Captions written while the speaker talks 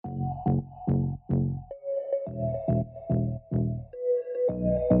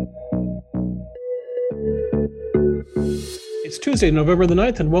It's Tuesday, November the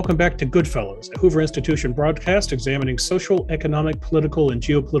 9th, and welcome back to Goodfellows, a Hoover Institution broadcast examining social, economic, political, and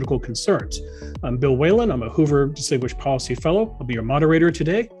geopolitical concerns. I'm Bill Whalen. I'm a Hoover Distinguished Policy Fellow. I'll be your moderator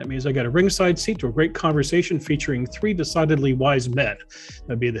today. That means I got a ringside seat to a great conversation featuring three decidedly wise men.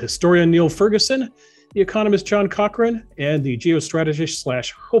 That'd be the historian Niall Ferguson, the economist John Cochrane, and the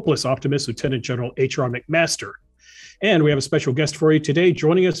geostrategist / hopeless optimist Lieutenant General H.R. McMaster. And we have a special guest for you today.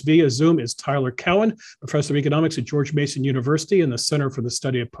 Joining us via Zoom is Tyler Cowen, professor of economics at George Mason University and the Center for the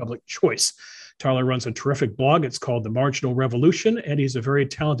Study of Public Choice. Tyler runs a terrific blog. It's called The Marginal Revolution, and he's a very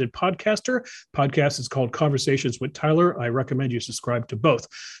talented podcaster. Podcast is called Conversations with Tyler. I recommend you subscribe to both.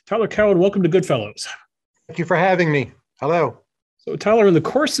 Tyler Cowen, welcome to Goodfellows. Thank you for having me. Hello. So, Tyler, in the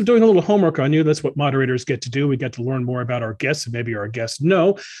course of doing a little homework on you, that's what moderators get to do. We get to learn more about our guests, and maybe our guests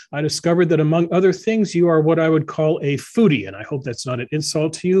know. I discovered that, among other things, you are what I would call a foodie, and I hope that's not an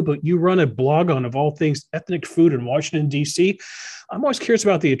insult to you, but you run a blog on, of all things, ethnic food in Washington, D.C. I'm always curious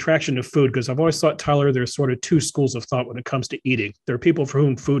about the attraction of food, because I've always thought, Tyler, there's sort of two schools of thought when it comes to eating. There are people for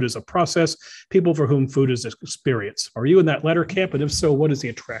whom food is a process, people for whom food is an experience. Are you in that latter camp? And if so, what is the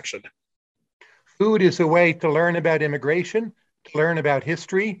attraction? Food is a way to learn about immigration, to learn about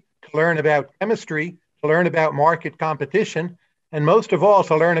history, to learn about chemistry, to learn about market competition, and most of all,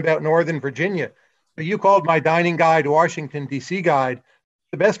 to learn about Northern Virginia. So you called my dining guide Washington, D.C. guide.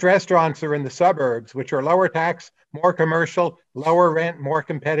 The best restaurants are in the suburbs, which are lower tax, more commercial, lower rent, more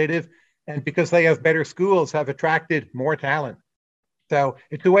competitive, and because they have better schools, have attracted more talent. So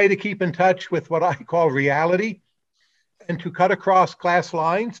it's a way to keep in touch with what I call reality and to cut across class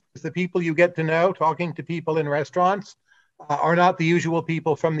lines. The people you get to know talking to people in restaurants are not the usual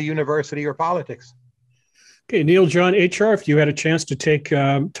people from the university or politics. Okay, Neil, John, HR, if you had a chance to take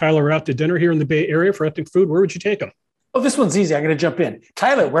Tyler out to dinner here in the Bay Area for ethnic food, where would you take him? Oh, this one's easy. I'm going to jump in.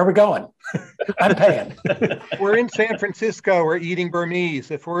 Tyler, where are we going? I'm paying. We're in San Francisco, we're eating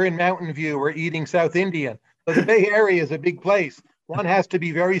Burmese. If we're in Mountain View, we're eating South Indian. So the Bay Area is a big place. One has to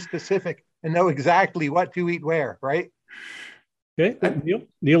be very specific and know exactly what to eat where, right? Okay,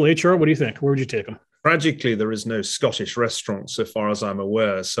 Neil, HR, what do you think? Where would you take him? Tragically, there is no Scottish restaurant so far as I'm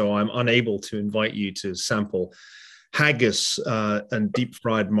aware, so I'm unable to invite you to sample haggis and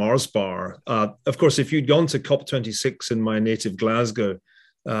deep-fried Mars bar. Of course, if you'd gone to COP26 in my native Glasgow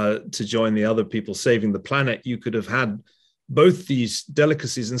to join the other people saving the planet, you could have had both these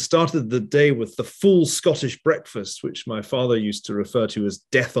delicacies and started the day with the full Scottish breakfast, which my father used to refer to as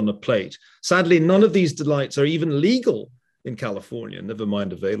death on a plate. Sadly, none of these delights are even legal in California, never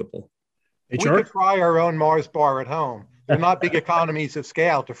mind available. HR? We could fry our own Mars bar at home. There are not big economies of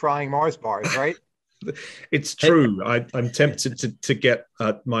scale to frying Mars bars, right? It's true. I'm tempted to get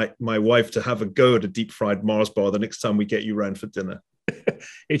my wife to have a go at a deep fried Mars bar the next time we get you round for dinner.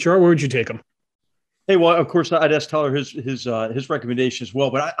 HR, where would you take him? Hey, well, of course, I'd ask Tyler his recommendation as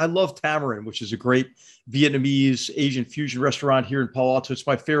well. But I love Tamarin, which is a great Vietnamese Asian fusion restaurant here in Palo Alto. It's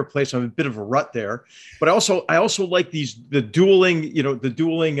my favorite place. I'm a bit of a rut there, but I also like the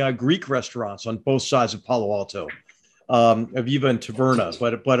dueling Greek restaurants on both sides of Palo Alto, Aviva and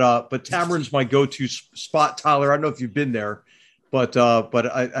Taverna. But Tamarin's my go-to spot. Tyler, I don't know if you've been there, but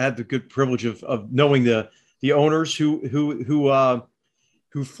I had the good privilege of knowing the owners who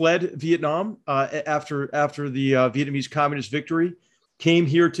fled Vietnam after the Vietnamese communist victory, came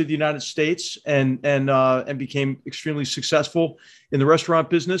here to the United States and became extremely successful in the restaurant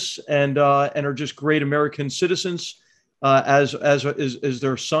business and are just great American citizens, as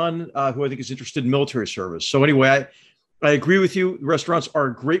their son, who I think is interested in military service. So anyway, I agree with you. Restaurants are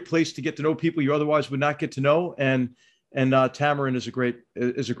a great place to get to know people you otherwise would not get to know, and Tamarin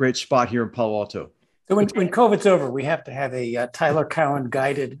is a great spot here in Palo Alto. So when COVID's over, we have to have a Tyler Cowen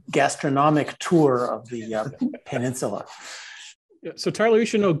guided gastronomic tour of the peninsula. Yeah, so Tyler, you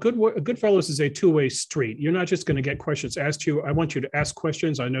should know Goodfellows is a two-way street. You're not just going to get questions asked to you. I want you to ask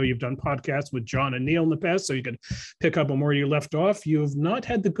questions. I know you've done podcasts with John and Neil in the past, so you can pick up on where you left off. You've not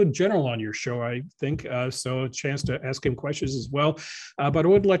had the good general on your show, I think, so a chance to ask him questions as well. But I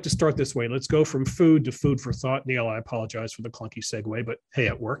would like to start this way. Let's go from food to food for thought. Neil, I apologize for the clunky segue, but hey,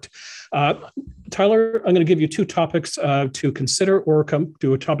 it worked. Tyler, I'm going to give you two topics to consider or come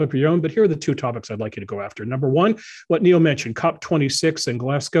to a topic of your own, but here are the two topics I'd like you to go after. Number one, what Neil mentioned, COP26 in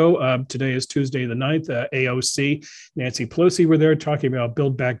Glasgow. Today is Tuesday the 9th. AOC, Nancy Pelosi were there talking about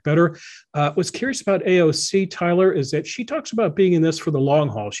Build Back Better. What's curious about AOC, Tyler, is that she talks about being in this for the long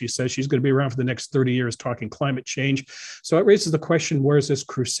haul. She says she's going to be around for the next 30 years talking climate change. So it raises the question, where is this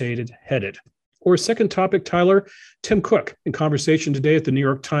crusade headed? Or second topic, Tyler, Tim Cook in conversation today at the New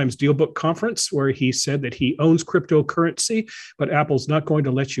York Times DealBook Conference, where he said that he owns cryptocurrency, but Apple's not going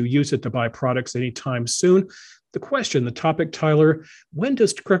to let you use it to buy products anytime soon. The question, the topic, Tyler, when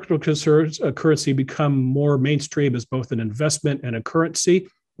does cryptocurrency become more mainstream as both an investment and a currency?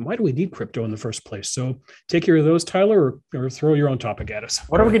 And why do we need crypto in the first place? So take care of those, Tyler, or throw your own topic at us.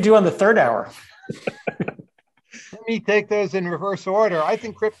 What are we going to do on the third hour? Let me take those in reverse order. I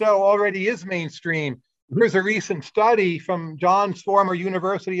think crypto already is mainstream. There's a recent study from John's former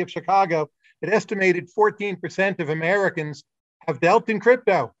University of Chicago that estimated 14% of Americans have dealt in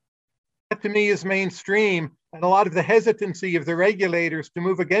crypto. That to me is mainstream. And a lot of the hesitancy of the regulators to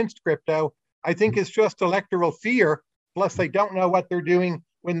move against crypto, I think, is just electoral fear. Plus, they don't know what they're doing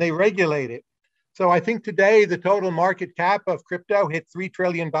when they regulate it. So I think today the total market cap of crypto hit $3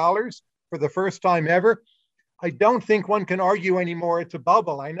 trillion for the first time ever. I don't think one can argue anymore it's a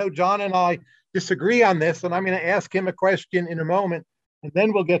bubble. I know John and I disagree on this, and I'm going to ask him a question in a moment, and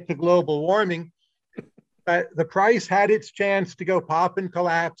then we'll get to global warming. The price had its chance to go pop and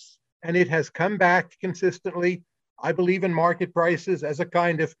collapse, and it has come back consistently. I believe in market prices as a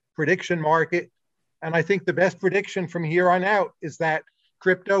kind of prediction market, and I think the best prediction from here on out is that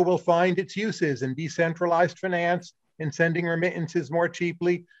crypto will find its uses in decentralized finance, in sending remittances more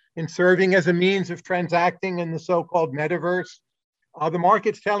cheaply, in serving as a means of transacting in the so-called metaverse. The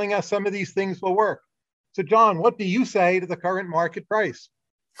market's telling us some of these things will work. So John, what do you say to the current market price?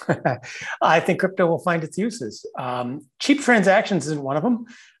 I think crypto will find its uses. Cheap transactions is one of them.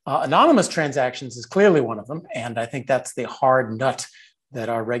 Anonymous transactions is clearly one of them. And I think that's the hard nut that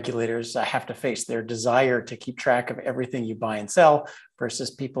our regulators have to face, their desire to keep track of everything you buy and sell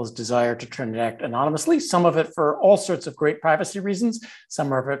versus people's desire to transact anonymously, some of it for all sorts of great privacy reasons,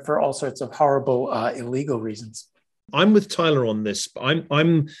 some of it for all sorts of horrible illegal reasons. I'm with Tyler on this.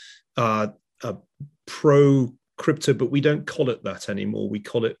 I'm a pro crypto, but we don't call it that anymore. We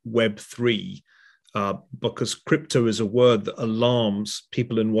call it Web3 because crypto is a word that alarms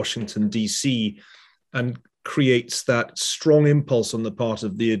people in Washington, D.C. and creates that strong impulse on the part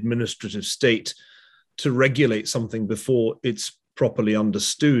of the administrative state to regulate something before it's properly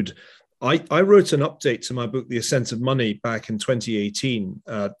understood. I wrote an update to my book, The Ascent of Money, back in 2018,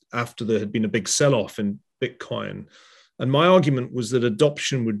 after there had been a big sell-off in Bitcoin. And my argument was that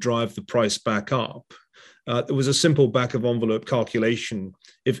adoption would drive the price back up. There was a simple back-of-envelope calculation.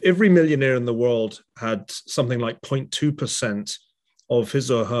 If every millionaire in the world had something like 0.2% of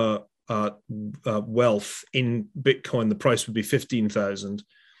his or her wealth in Bitcoin, the price would be 15,000.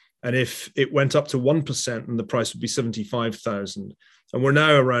 And if it went up to 1%, then the price would be 75,000. And we're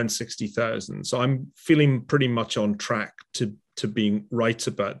now around 60,000. So I'm feeling pretty much on track to being right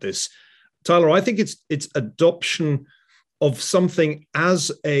about this. Tyler, I think it's adoption of something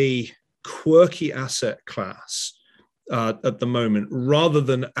as a quirky asset class at the moment, rather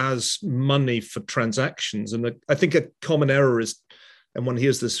than as money for transactions. And I think a common error is, and one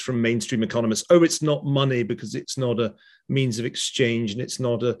hears this from mainstream economists, it's not money because it's not a means of exchange and it's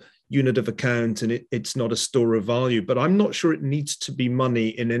not a unit of account and it's not a store of value. But I'm not sure it needs to be money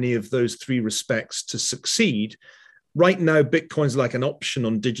in any of those three respects to succeed. Right now, Bitcoin's like an option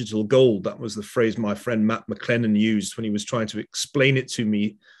on digital gold. That was the phrase my friend Matt McLennan used when he was trying to explain it to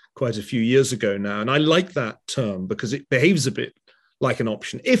me quite a few years ago now. And I like that term because it behaves a bit like an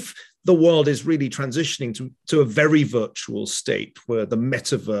option. If the world is really transitioning to a very virtual state where the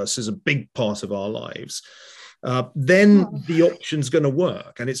metaverse is a big part of our lives, then the option's going to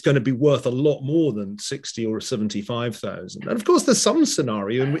work and it's going to be worth a lot more than 60 or 75,000. And of course, there's some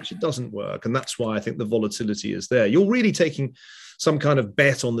scenario in which it doesn't work. And that's why I think the volatility is there. You're really taking some kind of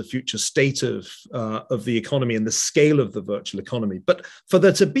bet on the future state of the economy and the scale of the virtual economy. But for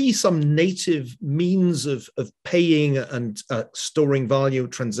there to be some native means of paying and storing value,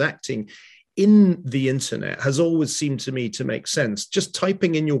 transacting in the internet has always seemed to me to make sense. Just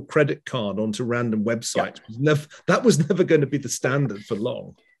typing in your credit card onto random websites, that was never going to be the standard for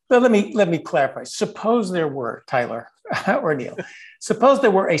long. Well, let me clarify. Suppose there were, Tyler or Neil, suppose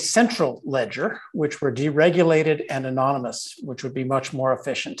there were a central ledger, which were deregulated and anonymous, which would be much more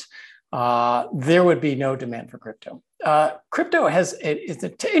efficient. There would be no demand for crypto. Crypto it's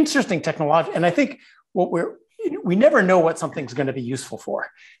an interesting technology, and I think we never know what something's going to be useful for.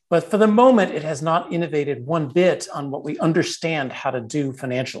 But for the moment, it has not innovated one bit on what we understand how to do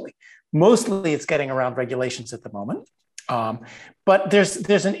financially. Mostly it's getting around regulations at the moment. But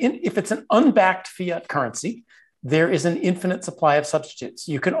if it's an unbacked fiat currency, there is an infinite supply of substitutes.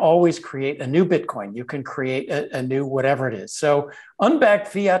 You can always create a new Bitcoin. You can create a new whatever it is. So unbacked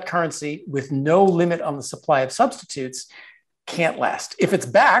fiat currency with no limit on the supply of substitutes can't last. If it's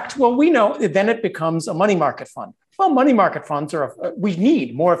backed, well, we know then it becomes a money market fund. Well, money market funds we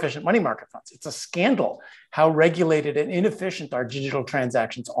need more efficient money market funds. It's a scandal how regulated and inefficient our digital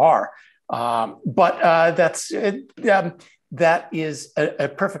transactions are. That is a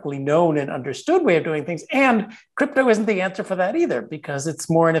perfectly known and understood way of doing things. And crypto isn't the answer for that either, because it's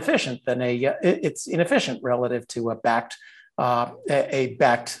more inefficient than it's inefficient relative to a backed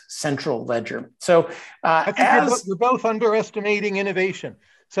central ledger. So I think you're both underestimating innovation.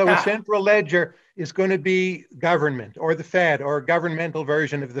 So a central ledger is going to be government or the Fed or a governmental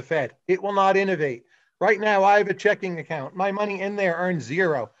version of the Fed. It will not innovate. Right now, I have a checking account. My money in there earns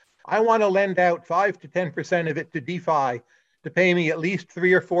 0. I want to lend out 5 to 10% of it to DeFi to pay me at least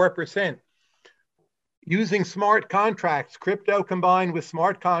 3 or 4%. Using smart contracts, crypto combined with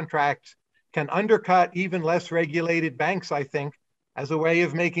smart contracts can undercut even less regulated banks, I think, as a way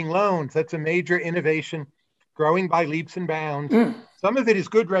of making loans. That's a major innovation, growing by leaps and bounds. Some of it is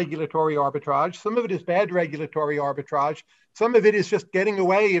good regulatory arbitrage. Some of it is bad regulatory arbitrage. Some of it is just getting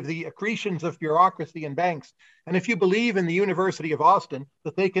away of the accretions of bureaucracy and banks. And if you believe in the University of Austin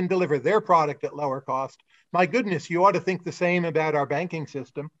that they can deliver their product at lower cost, my goodness, you ought to think the same about our banking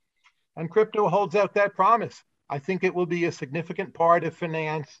system. And crypto holds out that promise. I think it will be a significant part of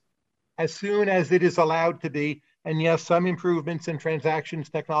finance as soon as it is allowed to be. And yes, some improvements in transactions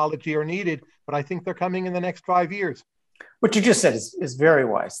technology are needed, but I think they're coming in the next 5 years. What you just said is very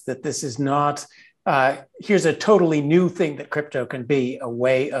wise, that this is not, here's a totally new thing that crypto can be, a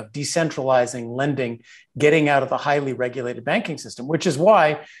way of decentralizing lending, getting out of the highly regulated banking system, which is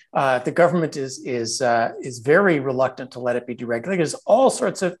why the government is very reluctant to let it be deregulated. There's all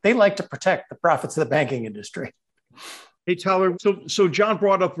sorts of, they like to protect the profits of the banking industry. Hey, Tyler, so John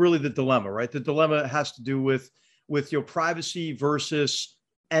brought up really the dilemma, right? The dilemma has to do with your privacy versus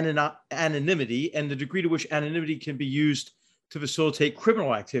anonymity and the degree to which anonymity can be used to facilitate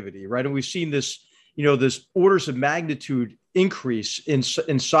criminal activity, right? And we've seen this, this orders of magnitude increase in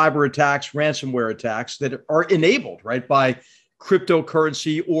cyber attacks, ransomware attacks that are enabled, right, by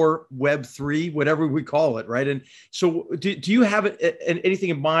cryptocurrency or Web3, whatever we call it, right? And so do you have anything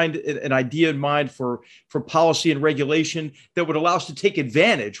in mind, an idea in mind for policy and regulation that would allow us to take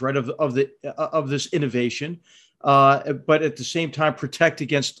advantage, right, of this innovation, but at the same time protect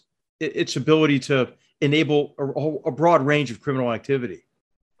against its ability to enable a broad range of criminal activity?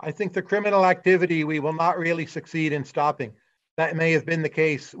 I think the criminal activity we will not really succeed in stopping. That may have been the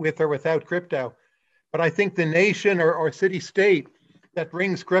case with or without crypto. But I think the nation or city-state that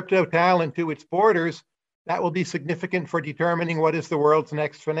brings crypto talent to its borders, that will be significant for determining what is the world's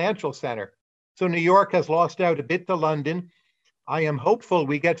next financial center. So New York has lost out a bit to London. I am hopeful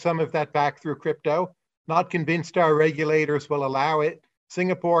we get some of that back through crypto. Not convinced our regulators will allow it.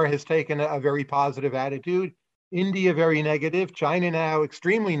 Singapore has taken a very positive attitude. India, very negative. China now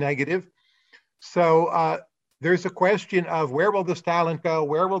extremely negative. So there's a question of where will this talent go?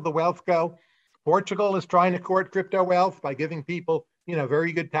 Where will the wealth go? Portugal is trying to court crypto wealth by giving people,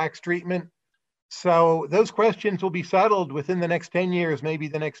 very good tax treatment. So those questions will be settled within the next 10 years, maybe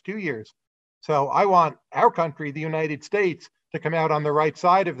the next 2 years. So I want our country, the United States, to come out on the right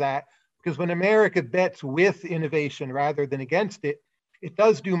side of that, because when America bets with innovation rather than against it, it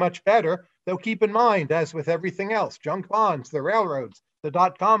does do much better. Though keep in mind, as with everything else, junk bonds, the railroads, the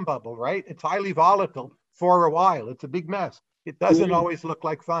dot-com bubble, right? It's highly volatile for a while. It's a big mess. It doesn't always look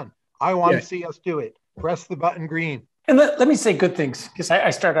like fun. I want to see us do it. Press the button green. And let me say good things, because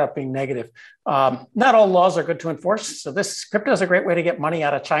I started out being negative. Not all laws are good to enforce. So crypto is a great way to get money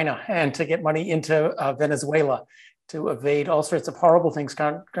out of China and to get money into Venezuela, to evade all sorts of horrible things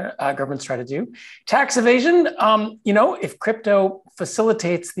governments try to do. Tax evasion, if crypto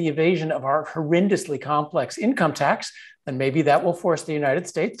facilitates the evasion of our horrendously complex income tax, then maybe that will force the United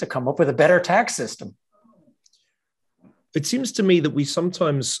States to come up with a better tax system. It seems to me that we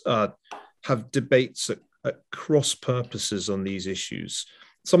sometimes have debates at cross purposes on these issues.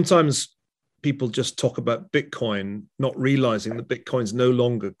 Sometimes people just talk about Bitcoin, not realizing that Bitcoin's no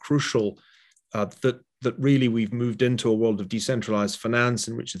longer crucial, that really we've moved into a world of decentralized finance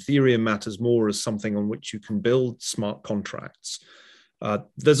in which Ethereum matters more as something on which you can build smart contracts.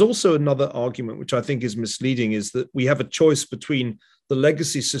 There's also another argument, which I think is misleading, is that we have a choice between the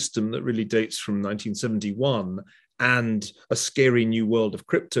legacy system that really dates from 1971 and a scary new world of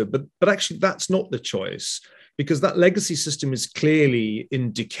crypto. But actually, that's not the choice, because that legacy system is clearly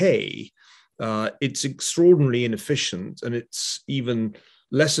in decay. It's extraordinarily inefficient, and it's even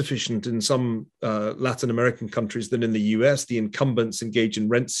less efficient in some Latin American countries than in the US. The incumbents engage in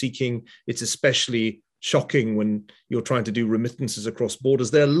rent seeking. It's especially shocking when you're trying to do remittances across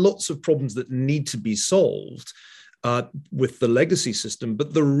borders. There are lots of problems that need to be solved. with the legacy system.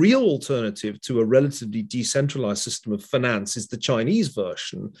 But the real alternative to a relatively decentralized system of finance is the Chinese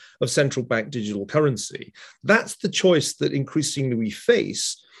version of central bank digital currency. That's the choice that increasingly we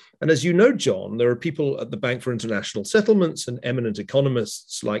face. And as you know, John, there are people at the Bank for International Settlements and eminent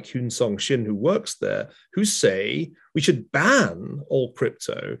economists like Hyun Song Shin, who works there, who say we should ban all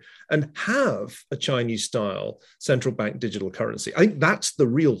crypto and have a Chinese-style central bank digital currency. I think that's the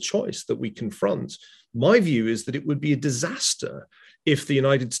real choice that we confront. My view is that it would be a disaster if the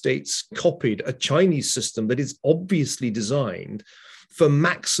United States copied a Chinese system that is obviously designed for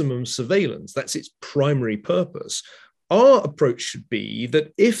maximum surveillance. That's its primary purpose. Our approach should be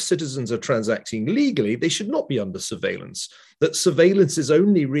that if citizens are transacting legally, they should not be under surveillance, that surveillance is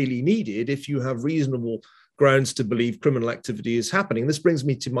only really needed if you have reasonable grounds to believe criminal activity is happening. This brings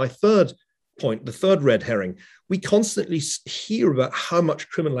me to my third point, the third red herring. We constantly hear about how much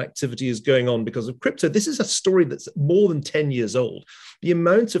criminal activity is going on because of crypto. This is a story that's more than 10 years old. The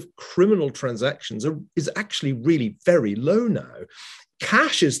amount of criminal transactions is actually really very low now.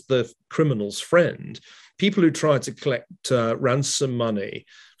 Cash is the criminal's friend. People who try to collect ransom money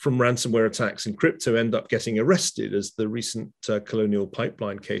from ransomware attacks in crypto end up getting arrested, as the recent Colonial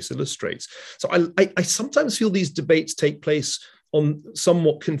Pipeline case illustrates. So I sometimes feel these debates take place on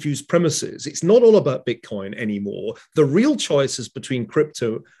somewhat confused premises. It's not all about Bitcoin anymore. The real choice is between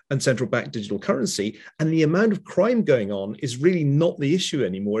crypto and central bank digital currency, and the amount of crime going on is really not the issue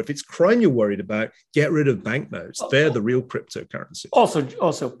anymore. If it's crime you're worried about, get rid of banknotes. They're the real cryptocurrency.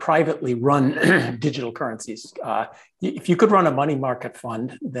 Also privately run digital currencies. If you could run a money market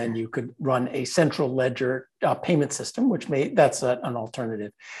fund, then you could run a central ledger payment system, that's an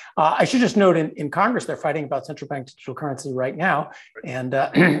alternative. I should just note in Congress, they're fighting about central bank digital currency right now. And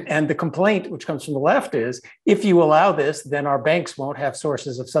the complaint, which comes from the left, is if you allow this, then our banks won't have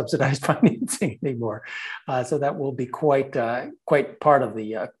sources of subsidized financing anymore. So that will be quite part of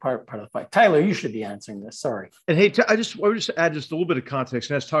the fight. Tyler, you should be answering this. Sorry. And hey, I would just add just a little bit of context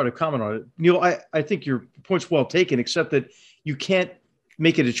and ask Tyler to comment on it. Neil, I think your point's well taken, except that you can't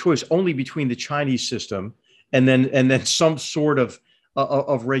make it a choice only between the Chinese system and then some sort of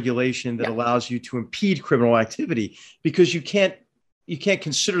regulation that allows you to impede criminal activity, because you can't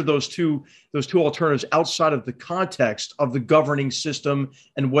consider those two alternatives outside of the context of the governing system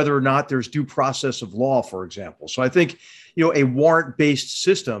and whether or not there's due process of law, for example. So I think, a warrant-based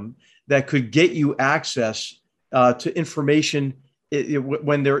system that could get you access to information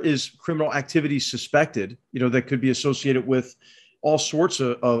when there is criminal activity suspected, that could be associated with all sorts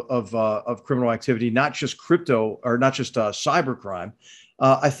of criminal activity, not just crypto or not just cybercrime,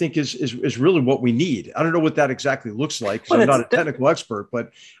 I think is really what we need. I don't know what that exactly looks like, because I'm not a technical expert,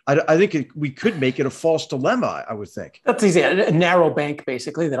 but I think we could make it a false dilemma, I would think. That's easy. A narrow bank,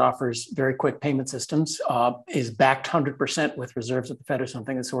 basically, that offers very quick payment systems is backed 100% with reserves at the Fed or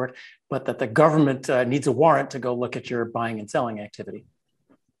something of the sort, but that the government needs a warrant to go look at your buying and selling activity.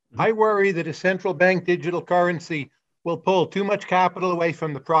 I worry that a central bank digital currency will pull too much capital away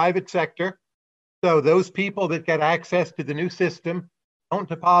from the private sector. So those people that get access to the new system don't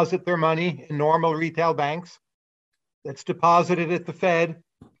deposit their money in normal retail banks. That's deposited at the Fed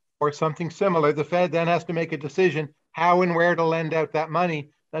or something similar. The Fed then has to make a decision how and where to lend out that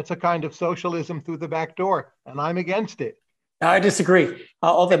money. That's a kind of socialism through the back door, and I'm against it. I disagree.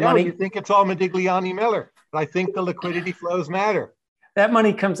 All that money. You think it's all Modigliani Miller, but I think the liquidity flows matter. That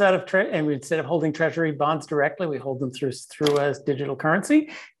money comes out of and instead of holding treasury bonds directly, we hold them through as digital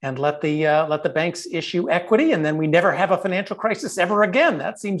currency and let the banks issue equity, and then we never have a financial crisis ever again.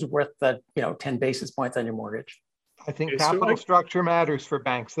 That seems worth 10 basis points on your mortgage. I think capital structure matters for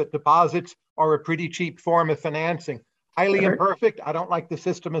banks. That deposits are a pretty cheap form of financing. Highly imperfect. I don't like the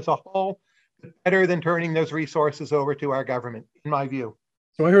system as a whole, but better than turning those resources over to our government, in my view.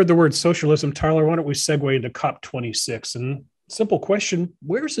 So I heard the word socialism. Tyler, why don't we segue into COP26? And simple question,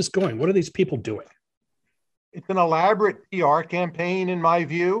 where is this going? What are these people doing? It's an elaborate PR campaign, in my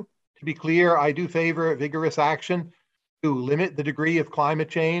view. To be clear, I do favor vigorous action to limit the degree of climate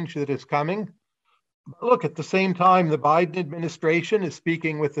change that is coming. But look, at the same time, the Biden administration is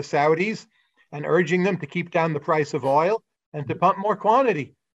speaking with the Saudis and urging them to keep down the price of oil and to pump more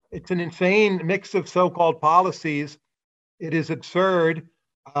quantity. It's an insane mix of so-called policies. It is absurd.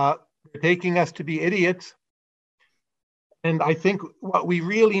 They're taking us to be idiots. And I think what we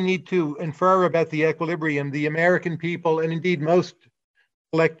really need to infer about the equilibrium, the American people, and indeed most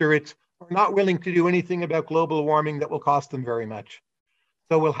electorates, are not willing to do anything about global warming that will cost them very much.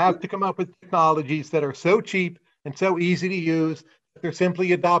 So we'll have to come up with technologies that are so cheap and so easy to use that they're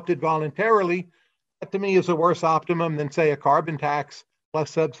simply adopted voluntarily. That to me is a worse optimum than, say, a carbon tax plus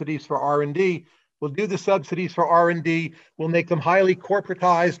subsidies for R&D. We'll do the subsidies for R&D. We'll make them highly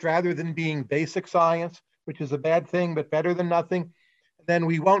corporatized rather than being basic science, which is a bad thing, but better than nothing. Then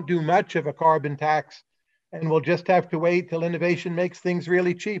we won't do much of a carbon tax, and we'll just have to wait till innovation makes things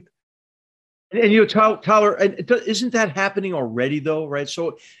really cheap. And you know, Tyler, isn't that happening already, though, right?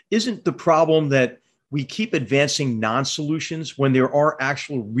 So isn't the problem that we keep advancing non-solutions when there are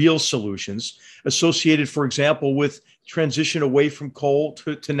actual real solutions associated, for example, with transition away from coal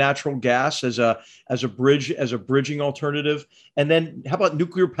to natural gas as a bridging alternative? And then how about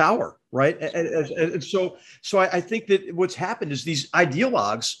nuclear power, right? And so I think that what's happened is these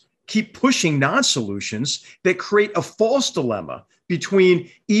ideologues keep pushing non-solutions that create a false dilemma between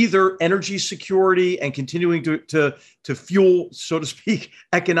either energy security and continuing to fuel, so to speak,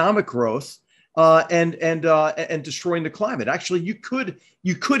 economic growth, and destroying the climate. Actually, you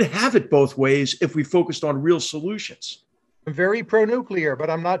could have it both ways if we focused on real solutions. I'm very pro-nuclear, but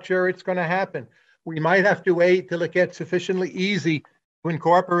I'm not sure it's going to happen. We might have to wait till it gets sufficiently easy to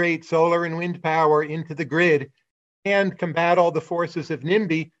incorporate solar and wind power into the grid and combat all the forces of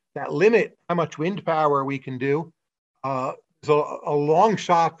NIMBY that limit how much wind power we can do. There's a long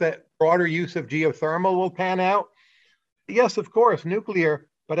shot that broader use of geothermal will pan out. Yes, of course, nuclear,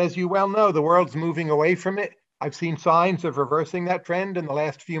 but as you well know, the world's moving away from it. I've seen signs of reversing that trend in the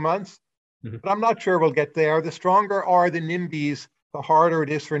last few months, but I'm not sure we'll get there. The stronger are the NIMBYs, the harder it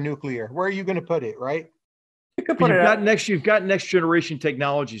is for nuclear. Where are you going to put it, right? You've got next generation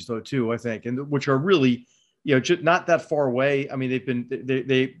technologies, though, too, I think, and which are really, just not that far away. I mean,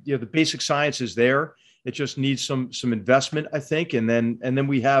 the basic science is there. It just needs some investment, I think, and then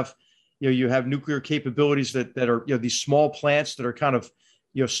we have, you have nuclear capabilities that are these small plants that are kind of,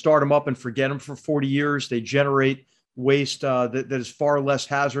 start them up and forget them for 40 years. They generate waste that is far less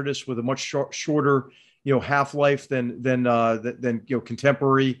hazardous with a much shorter half-life than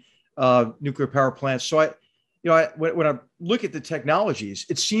contemporary nuclear power plants. So when I look at the technologies,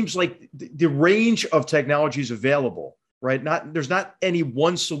 it seems like the range of technologies available, right? There's not any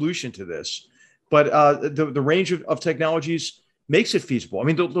one solution to this, but the range of technologies makes it feasible. I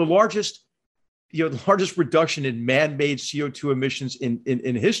mean, the largest reduction in man-made CO2 emissions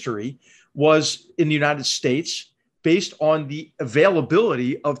in history was in the United States, based on the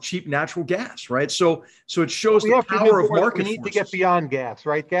availability of cheap natural gas, right? So it shows the power of market forces. We need to get beyond gas,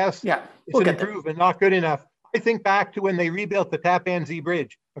 right? Gas, yeah, it's an improvement, not good enough. I think back to when they rebuilt the Tappan Zee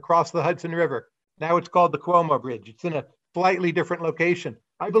Bridge across the Hudson River. Now it's called the Cuomo Bridge. It's in a slightly different location.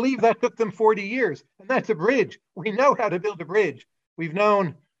 I believe that took them 40 years, and that's a bridge. We know how to build a bridge. We've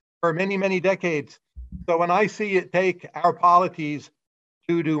known for many, many decades. So when I see it take our polities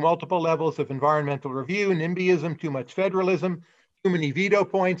to do multiple levels of environmental review, NIMBYism, too much federalism, too many veto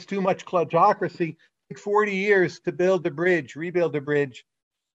points, too much kludgocracy, take 40 years to build a bridge, rebuild a bridge.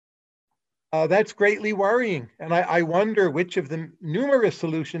 That's greatly worrying. And I wonder which of the numerous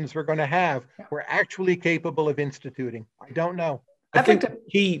solutions we're going to have we're actually capable of instituting. I don't know. I think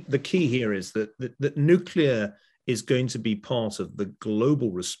the key here is that nuclear is going to be part of the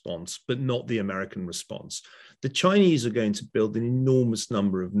global response, but not the American response. The Chinese are going to build an enormous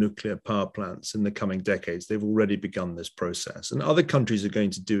number of nuclear power plants in the coming decades. They've already begun this process, and other countries are going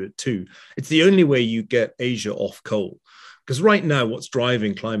to do it too. It's the only way you get Asia off coal. Because right now, what's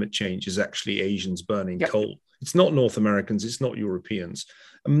driving climate change is actually Asians burning coal. It's not North Americans, it's not Europeans.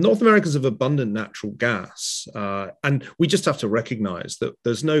 North Americans have abundant natural gas, and we just have to recognize that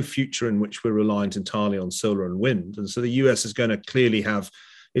there's no future in which we're reliant entirely on solar and wind. And so the US is going to clearly have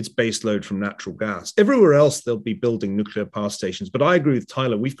its base load from natural gas. Everywhere else, they'll be building nuclear power stations. But I agree with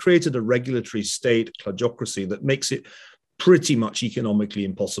Tyler. We've created a regulatory state kludgocracy that makes it pretty much economically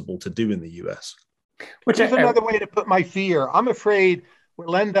impossible to do in the US. Which is another way to put my fear. I'm afraid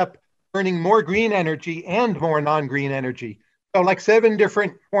we'll end up burning more green energy and more non-green energy. So like 7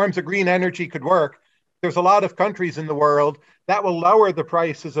 different forms of green energy could work. There's a lot of countries in the world that will lower the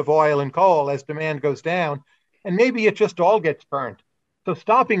prices of oil and coal as demand goes down. And maybe it just all gets burned. So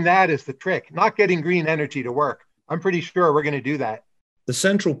stopping that is the trick, not getting green energy to work. I'm pretty sure we're going to do that. The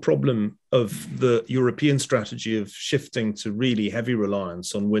central problem of the European strategy of shifting to really heavy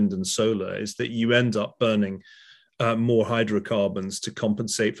reliance on wind and solar is that you end up burning more hydrocarbons to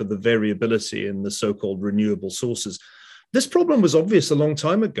compensate for the variability in the so-called renewable sources. This problem was obvious a long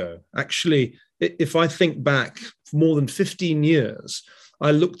time ago. Actually, if I think back more than 15 years,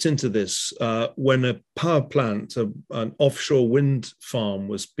 I looked into this when a power plant, an offshore wind farm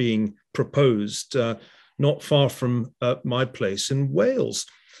was being proposed not far from my place in Wales.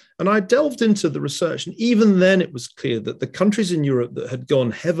 And I delved into the research, and even then it was clear that the countries in Europe that had gone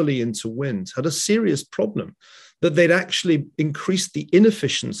heavily into wind had a serious problem, that they'd actually increased the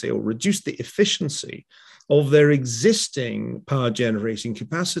inefficiency or reduced the efficiency of their existing power generating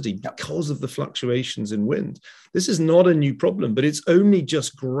capacity because of the fluctuations in wind. This is not a new problem, but it's only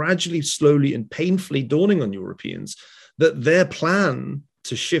just gradually, slowly, and painfully dawning on Europeans that their plan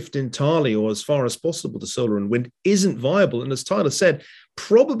to shift entirely or as far as possible to solar and wind isn't viable. And as Tyler said,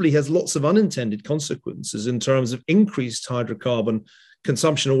 probably has lots of unintended consequences in terms of increased hydrocarbon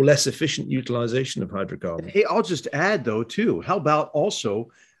consumption or less efficient utilization of hydrocarbon. Hey, I'll just add though, too, how about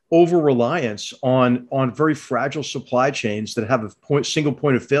also over-reliance on very fragile supply chains that have a single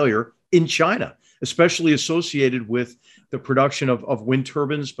point of failure in China, especially associated with the production of wind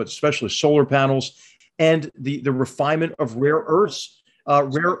turbines, but especially solar panels and the refinement of rare earths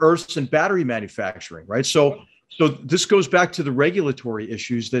and battery manufacturing, right? So this goes back to the regulatory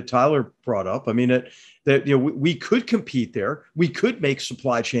issues that Tyler brought up. I mean, we could compete there. We could make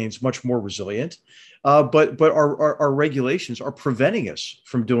supply chains much more resilient, but our regulations are preventing us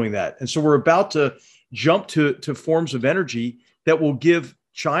from doing that. And so we're about to jump to forms of energy that will give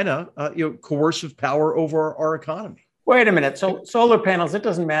China coercive power over our economy. Wait a minute. So solar panels, it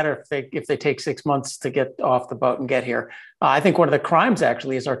doesn't matter if they take 6 months to get off the boat and get here. I think one of the crimes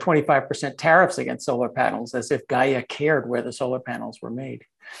actually is our 25% tariffs against solar panels, as if Gaia cared where the solar panels were made.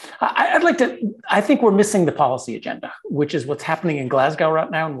 I think we're missing the policy agenda, which is what's happening in Glasgow right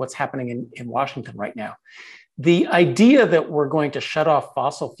now and what's happening in Washington right now. The idea that we're going to shut off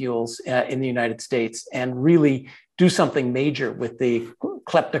fossil fuels in the United States and really do something major with the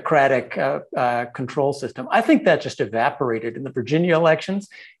kleptocratic control system, I think that just evaporated in the Virginia elections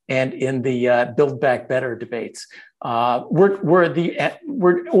and in the Build Back Better debates, or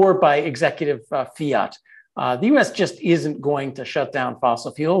by executive fiat. The U.S. just isn't going to shut down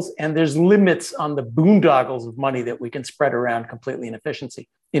fossil fuels, and there's limits on the boondoggles of money that we can spread around completely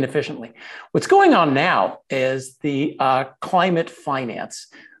inefficiently. What's going on now is the climate finance.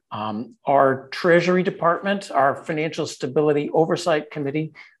 Our Treasury Department, our Financial Stability Oversight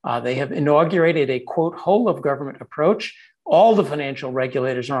Committee, they have inaugurated a, quote, whole of government approach. All the financial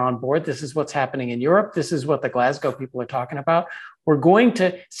regulators are on board. This is what's happening in Europe. This is what the Glasgow people are talking about. We're going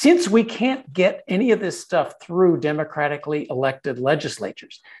to, since we can't get any of this stuff through democratically elected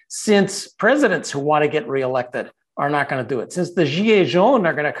legislatures, since presidents who want to get reelected are not going to do it, since the Gilets jaunes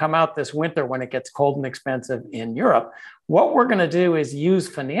are going to come out this winter when it gets cold and expensive in Europe, what we're going to do is use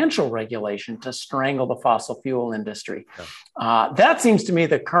financial regulation to strangle the fossil fuel industry. That seems to me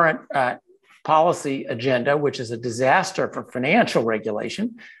the current policy agenda, which is a disaster for financial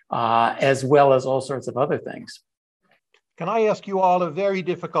regulation, as well as all sorts of other things. Can I ask you all a very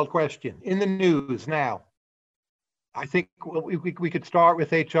difficult question? In the news now, I think we could start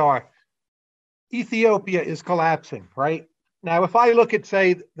with HR. Ethiopia is collapsing, right? Now, if I look at,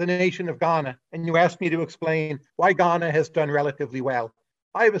 say, the nation of Ghana, and you ask me to explain why Ghana has done relatively well,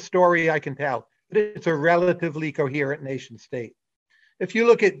 I have a story I can tell, but it's a relatively coherent nation state. If you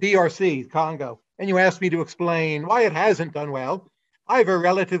look at DRC, Congo, and you ask me to explain why it hasn't done well, I have a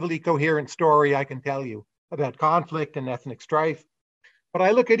relatively coherent story I can tell you about conflict and ethnic strife. But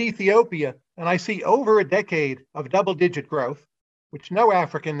I look at Ethiopia, and I see over a decade of double-digit growth, which no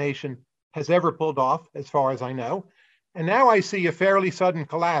African nation has ever pulled off, as far as I know. And now I see a fairly sudden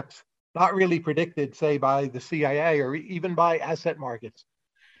collapse, not really predicted, say, by the CIA or even by asset markets.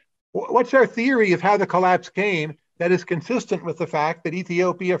 What's our theory of how the collapse came that is consistent with the fact that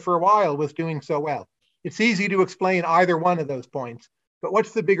Ethiopia for a while was doing so well? It's easy to explain either one of those points, but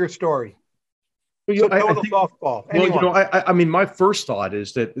what's the bigger story? Well, softball. I mean, my first thought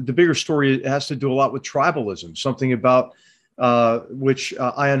is that the bigger story has to do a lot with tribalism, something about which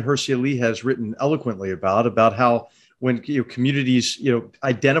Ayaan Hirsi Ali has written eloquently about how when communities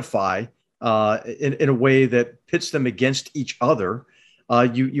identify in a way that pits them against each other,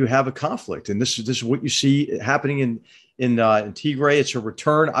 you have a conflict, and this is what you see happening in Tigray. It's a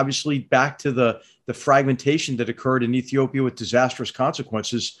return, obviously, back to the fragmentation that occurred in Ethiopia with disastrous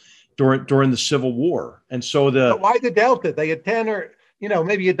consequences during the civil war. And so but why the Delta? They had 10 or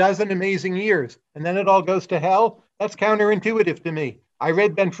maybe a dozen amazing years, and then it all goes to hell. That's counterintuitive to me. I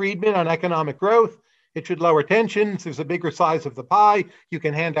read Ben Friedman on economic growth. It should lower tensions. There's a bigger size of the pie. You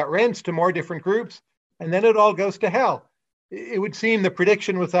can hand out rents to more different groups, and then it all goes to hell. It would seem the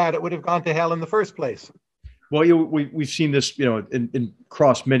prediction was that it would have gone to hell in the first place. Well, we've seen this, in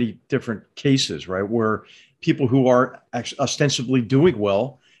across many different cases, right, where people who are ostensibly doing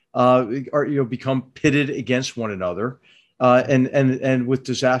well are become pitted against one another, and with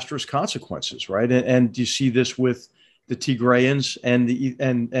disastrous consequences, right? And you see this with the Tigrayans and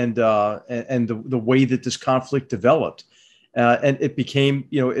the way that this conflict developed, and it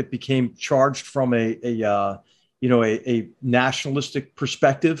became charged from a nationalistic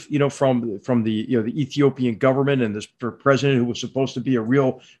perspective, from the Ethiopian government and this president who was supposed to be a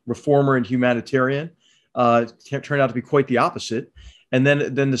real reformer and humanitarian, turned out to be quite the opposite. And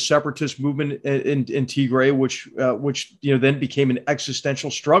then the separatist movement in Tigray, which then became an existential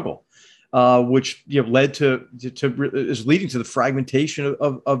struggle, which led is leading to the fragmentation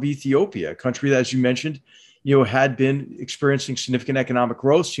of Ethiopia, a country that, as you mentioned, had been experiencing significant economic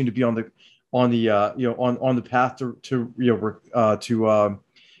growth, seemed to be on the path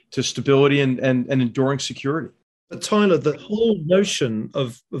to stability and enduring security. But Tyler, the whole notion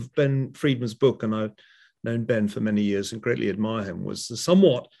of Ben Friedman's book, and I've known Ben for many years and greatly admire him, was the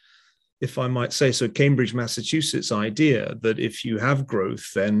somewhat, if I might say so, Cambridge, Massachusetts idea that if you have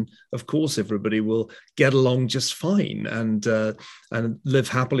growth, then of course everybody will get along just fine and live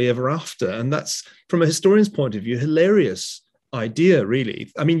happily ever after. And that's, from a historian's point of view, hilarious idea, really.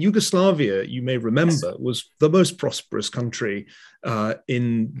 I mean, Yugoslavia, you may remember, was the most prosperous country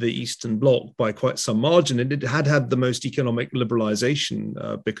in the Eastern Bloc by quite some margin, and it had the most economic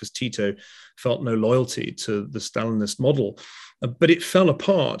liberalization because Tito felt no loyalty to the Stalinist model. But it fell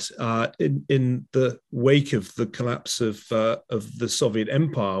apart in the wake of the collapse of the Soviet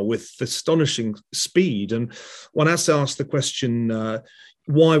Empire with astonishing speed. And one has to ask the question,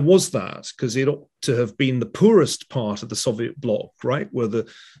 why was that? Because it ought to have been the poorest part of the Soviet bloc, right, where the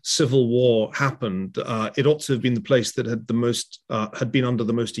civil war happened. It ought to have been the place that had been under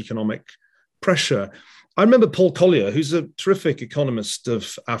the most economic pressure. I remember Paul Collier, who's a terrific economist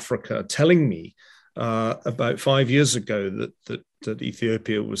of Africa, telling me about 5 years ago that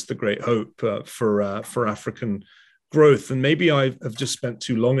Ethiopia was the great hope for African growth. And maybe I have just spent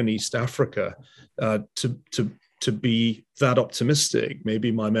too long in East Africa to be that optimistic.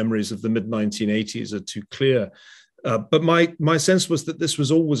 Maybe my memories of the mid-1980s are too clear. But my sense was that this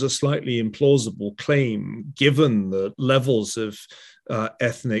was always a slightly implausible claim, given the levels of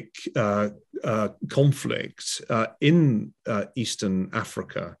ethnic conflict in Eastern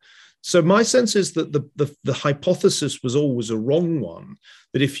Africa. So my sense is that the hypothesis was always a wrong one,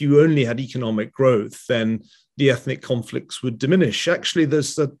 that if you only had economic growth, then the ethnic conflicts would diminish. Actually,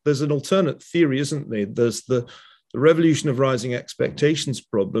 there's an alternate theory, isn't there? There's the revolution of rising expectations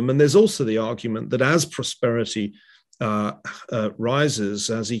problem. And there's also the argument that as prosperity rises,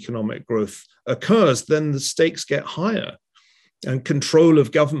 as economic growth occurs, then the stakes get higher and control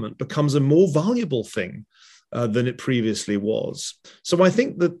of government becomes a more valuable thing than it previously was. So I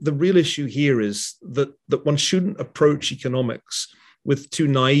think that the real issue here is that one shouldn't approach economics with too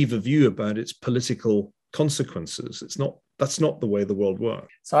naive a view about its political consequences. That's not the way the world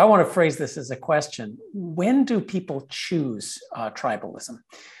works. So I want to phrase this as a question. When do people choose tribalism?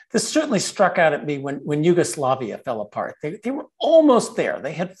 This certainly struck out at me when Yugoslavia fell apart. They were almost there.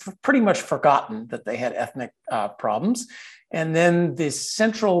 They had pretty much forgotten that they had ethnic problems. And then the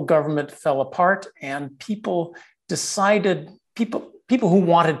central government fell apart and people who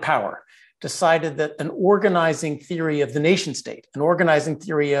wanted power decided that an organizing theory of the nation state, an organizing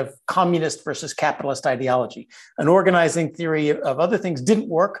theory of communist versus capitalist ideology, an organizing theory of other things didn't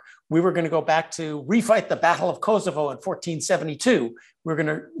work. We were going to go back to refight the Battle of Kosovo in 1472.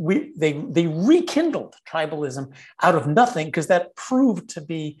 They rekindled tribalism out of nothing because that proved to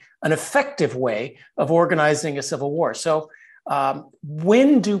be an effective way of organizing a civil war. So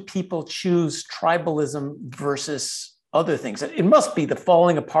when do people choose tribalism versus other things? It must be the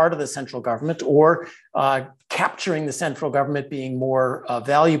falling apart of the central government or capturing the central government being more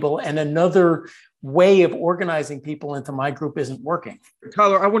valuable, and another way of organizing people into my group isn't working.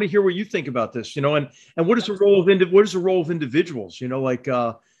 Tyler, I want to hear what you think about this, and what is the role of individuals, like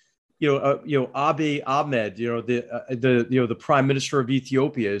Abiy Ahmed, the prime minister of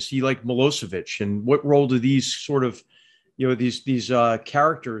Ethiopia? Is he like Milosevic? And what role do these sort of, these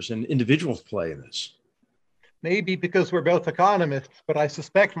characters and individuals play in this? Maybe because we're both economists, but I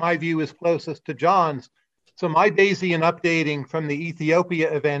suspect my view is closest to John's. So my Bayesian updating from the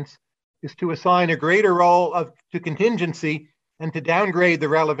Ethiopia events is to assign a greater role to contingency and to downgrade the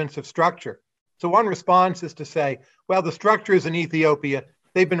relevance of structure. So one response is to say, well, the structures in Ethiopia,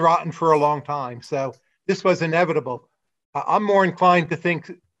 they've been rotten for a long time, so this was inevitable. I'm more inclined to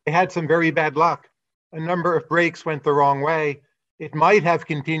think they had some very bad luck. A number of breaks went the wrong way. It might have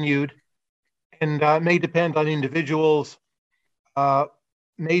continued, and may depend on individuals,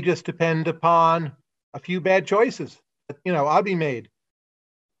 may just depend upon a few bad choices that, Abiy made.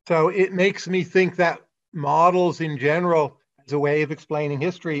 So it makes me think that models in general, as a way of explaining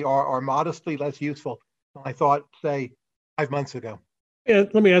history, are modestly less useful. than I thought, say, 5 months ago. Yeah,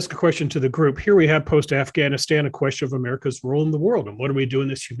 let me ask a question to the group. Here we have post-Afghanistan, a question of America's role in the world. And what do we do in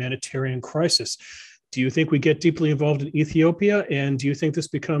this humanitarian crisis? Do you think we get deeply involved in Ethiopia? And do you think this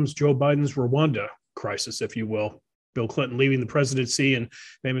becomes Joe Biden's Rwanda crisis, if you will? Bill Clinton leaving the presidency and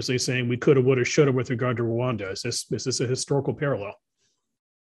famously saying we coulda, woulda, shoulda with regard to Rwanda. Is this a historical parallel?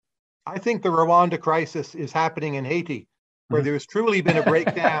 I think the Rwanda crisis is happening in Haiti, where there's truly been a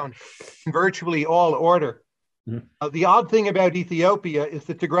breakdown in virtually all order. The odd thing about Ethiopia is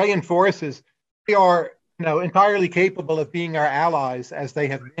the Tigrayan forces, they are entirely capable of being our allies, as they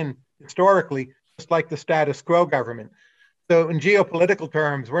have been historically, just like the status quo government. So in geopolitical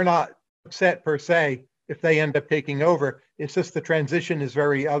terms, we're not upset per se if they end up taking over. It's just the transition is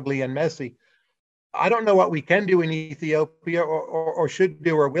very ugly and messy. I don't know what we can do in Ethiopia or should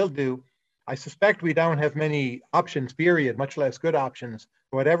do or will do. I suspect we don't have many options, period, much less good options.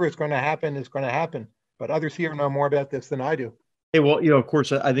 Whatever is going to happen is going to happen. But others here know more about this than I do. Hey, well, of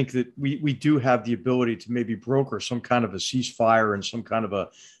course, I think that we do have the ability to maybe broker some kind of a ceasefire and some kind of a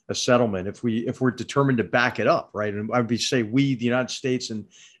settlement if we're determined to back it up, right? And I would say we, the United States, and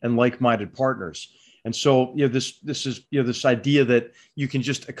like-minded partners. And so, this is this idea that you can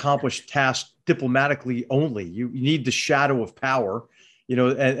just accomplish tasks diplomatically only. You need the shadow of power,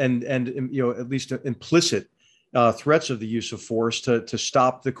 and at least implicit threats of the use of force to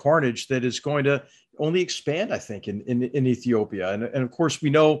stop the carnage that is going to only expand, I think, in Ethiopia. And of course, we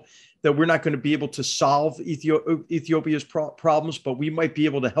know that we're not going to be able to solve Ethiopia's problems, but we might be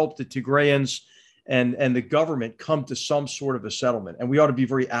able to help the Tigrayans and the government come to some sort of a settlement. And we ought to be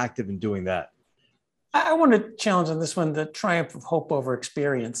very active in doing that. I want to challenge on this one, the triumph of hope over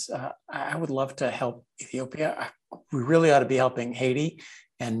experience. I would love to help Ethiopia. We really ought to be helping Haiti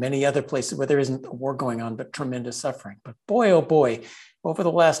and many other places where there isn't a war going on, but tremendous suffering. But boy, oh boy, over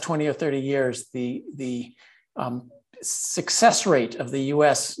the last 20 or 30 years, the success rate of the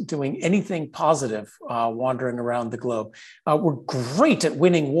US doing anything positive wandering around the globe. We're great at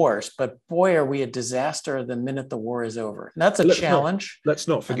winning wars, but boy, are we a disaster the minute the war is over. And that's a challenge. Let's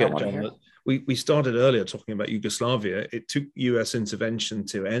not forget, John, that we started earlier talking about Yugoslavia. It took US intervention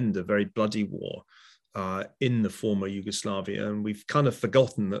to end a very bloody war in the former Yugoslavia, and we've kind of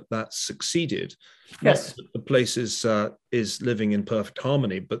forgotten that succeeded. Yes, the place is living in perfect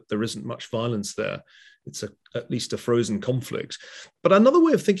harmony, but there isn't much violence there. It's at least a frozen conflict. But another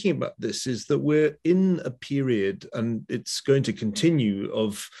way of thinking about this is that we're in a period, and it's going to continue,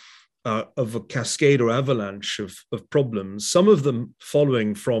 of a cascade or avalanche of problems, some of them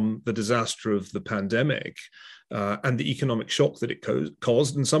following from the disaster of the pandemic and the economic shock that it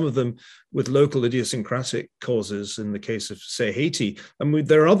caused, and some of them with local idiosyncratic causes in the case of, say, Haiti. And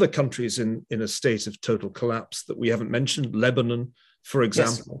there are other countries in a state of total collapse that we haven't mentioned, Lebanon, for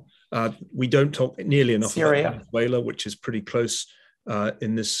example. Yes. We don't talk nearly enough Syria. About Venezuela, which is pretty close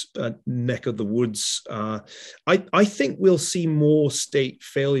in this neck of the woods. I think we'll see more state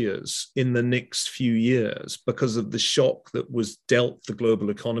failures in the next few years because of the shock that was dealt the global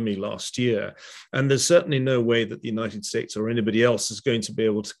economy last year. And there's certainly no way that the United States or anybody else is going to be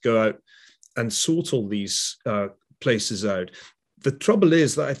able to go out and sort all these places out. The trouble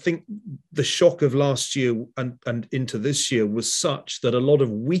is that I think the shock of last year and into this year was such that a lot of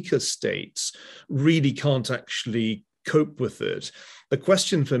weaker states really can't actually cope with it. The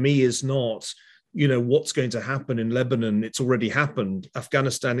question for me is not, what's going to happen in Lebanon? It's already happened.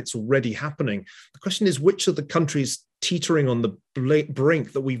 Afghanistan, it's already happening. The question is, which are the countries teetering on the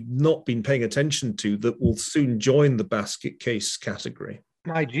brink that we've not been paying attention to that will soon join the basket case category?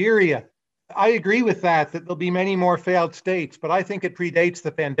 Nigeria. I agree with that there'll be many more failed states, but I think it predates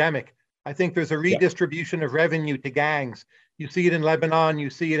the pandemic. I think there's a redistribution of revenue to gangs. You see it in Lebanon, you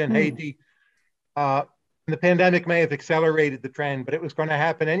see it in Haiti. The pandemic may have accelerated the trend, but it was going to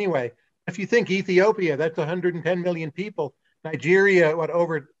happen anyway. If you think Ethiopia, that's 110 million people. Nigeria,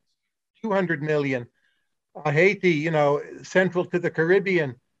 over 200 million. Haiti, central to the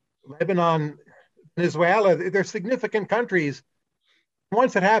Caribbean. Lebanon, Venezuela, they're significant countries.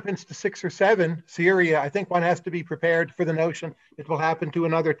 Once it happens to 6 or 7, Syria, I think one has to be prepared for the notion it will happen to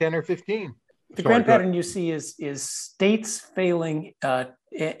another 10 or 15. The grand pattern you see is states failing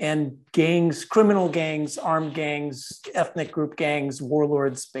and gangs, criminal gangs, armed gangs, ethnic group gangs,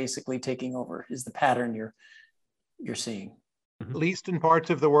 warlords basically taking over is the pattern you're seeing. At least in parts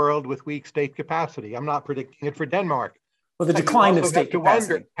of the world with weak state capacity. I'm not predicting it for Denmark. Well, the decline of state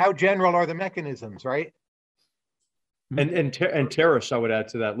capacity. Wonder, how general are the mechanisms, right? And terrorists, I would add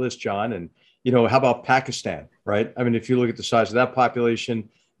to that list, John. And, how about Pakistan, right? I mean, if you look at the size of that population,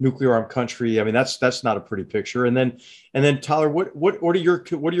 nuclear armed country. I mean, that's not a pretty picture. And then Tyler, what are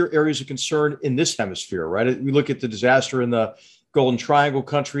your areas of concern in this hemisphere? Right, we look at the disaster in the Golden Triangle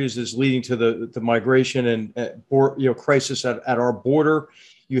countries is leading to the migration and crisis at our border.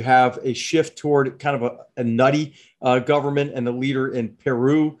 You have a shift toward kind of a nutty government and the leader in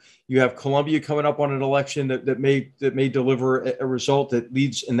Peru. You have Colombia coming up on an election that may deliver a result that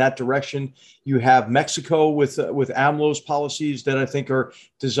leads in that direction. You have Mexico with AMLO's policies that I think are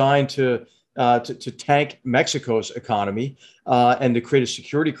designed to tank Mexico's economy and to create a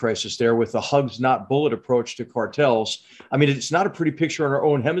security crisis there with the hugs not bullet approach to cartels. I mean, it's not a pretty picture in our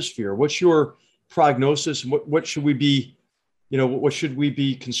own hemisphere. What's your prognosis? What should we be? What should we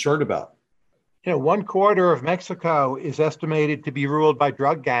be concerned about? 1/4 of Mexico is estimated to be ruled by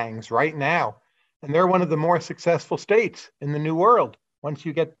drug gangs right now. And they're one of the more successful states in the New World once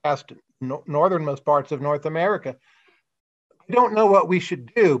you get past northernmost parts of North America. I don't know what we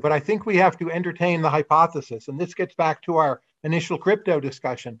should do, but I think we have to entertain the hypothesis. And this gets back to our initial crypto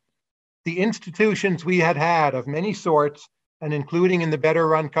discussion. The institutions we had of many sorts, and including in the better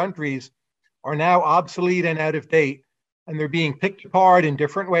run countries, are now obsolete and out of date. And they're being picked apart in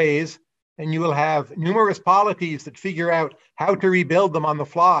different ways. And you will have numerous polities that figure out how to rebuild them on the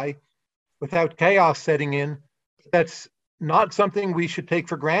fly without chaos setting in. That's not something we should take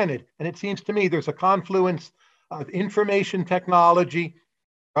for granted. And it seems to me there's a confluence of information technology,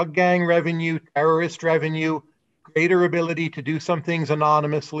 drug gang revenue, terrorist revenue, greater ability to do some things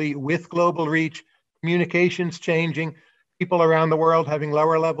anonymously with global reach, communications changing, people around the world having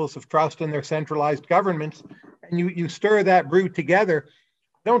lower levels of trust in their centralized governments. And you stir that brew together.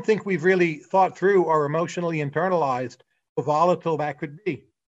 I don't think we've really thought through or emotionally internalized how volatile that could be.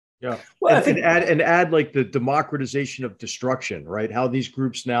 Yeah. Well, and add like the democratization of destruction, right? How these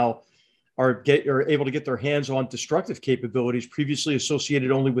groups now are able to get their hands on destructive capabilities previously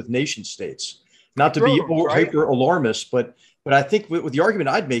associated only with nation states. Not to be hyper alarmist, but I think with the argument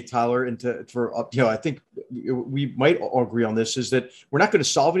I'd make, Tyler, I think we might all agree on this, is that we're not going to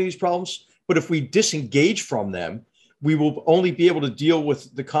solve any of these problems, but if we disengage from them, we will only be able to deal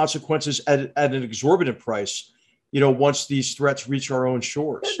with the consequences at an exorbitant price, once these threats reach our own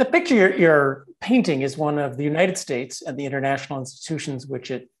shores. The picture you're painting is one of the United States and the international institutions which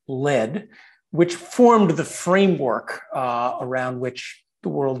it led, which formed the framework around which the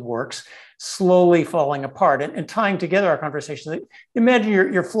world works, slowly falling apart. And tying together our conversation, imagine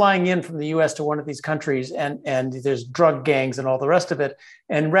you're flying in from the US to one of these countries and there's drug gangs and all the rest of it.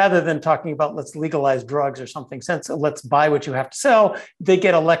 And rather than talking about let's legalize drugs or something sensible, let's buy what you have to sell, they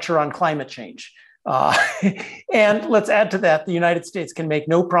get a lecture on climate change. And let's add to that, the United States can make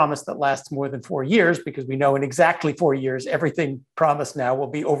no promise that lasts more than 4 years, because we know in exactly 4 years, everything promised now will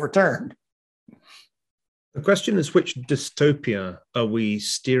be overturned. The question is, which dystopia are we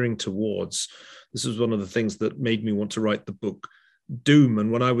steering towards? This is one of the things that made me want to write the book Doom.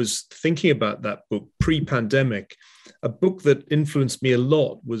 And when I was thinking about that book pre-pandemic, a book that influenced me a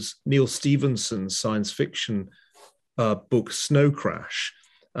lot was Neal Stephenson's science fiction book, Snow Crash.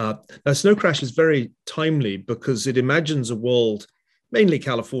 Now, Snow Crash is very timely because it imagines a world, mainly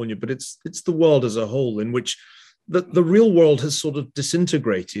California, but it's the world as a whole, in which the real world has sort of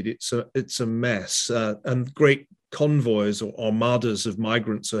disintegrated. It's a mess, and great convoys or armadas of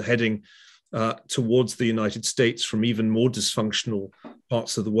migrants are heading towards the United States from even more dysfunctional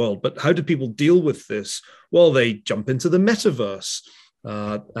parts of the world. But how do people deal with this? Well, they jump into the metaverse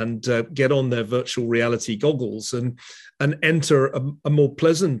and get on their virtual reality goggles and enter a more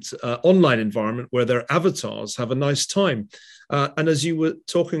pleasant online environment where their avatars have a nice time. And as you were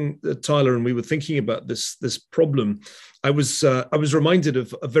talking, Tyler, and we were thinking about this problem, I was reminded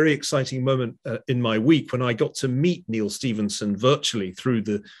of a very exciting moment in my week when I got to meet Neal Stephenson virtually through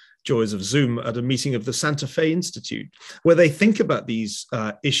the joys of Zoom at a meeting of the Santa Fe Institute, where they think about these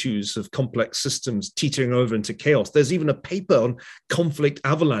issues of complex systems teetering over into chaos. There's even a paper on conflict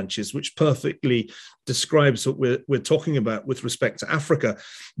avalanches, which perfectly describes what we're talking about with respect to Africa.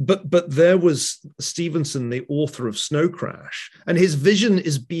 But there was Stephenson, the author of Snow Crash, and his vision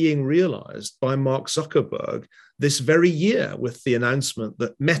is being realized by Mark Zuckerberg this very year with the announcement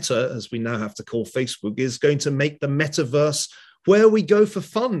that Meta, as we now have to call Facebook, is going to make the metaverse where we go for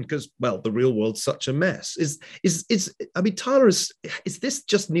fun, because, well, the real world's such a mess. Tyler, is this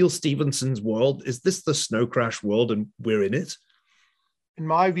just Neal Stephenson's world? Is this the Snow Crash world and we're in it? In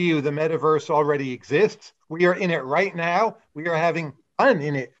my view, the metaverse already exists. We are in it right now. We are having fun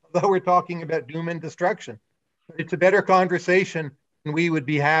in it, although we're talking about doom and destruction. But it's a better conversation than we would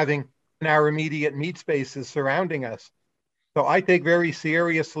be having in our immediate meat spaces surrounding us. So I take very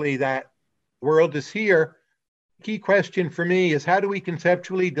seriously that the world is here. key question for me is how do we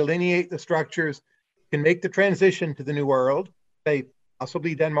conceptually delineate the structures that can make the transition to the new world, say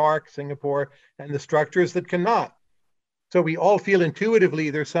possibly Denmark, Singapore, and the structures that cannot. So we all feel intuitively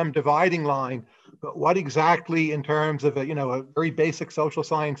there's some dividing line, but what exactly in terms of a very basic social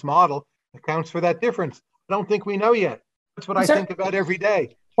science model accounts for that difference? I don't think we know yet. That's what I think about every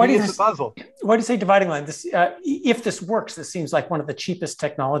day. It's a puzzle. Why do you say dividing line? If this works, this seems like one of the cheapest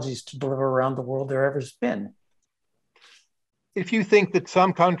technologies to deliver around the world there ever's been. If you think that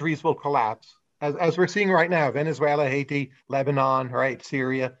some countries will collapse, as we're seeing right now, Venezuela, Haiti, Lebanon, right,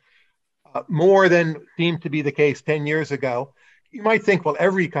 Syria, more than seemed to be the case 10 years ago, you might think, well,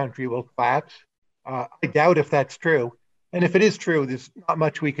 every country will collapse. I doubt if that's true. And if it is true, there's not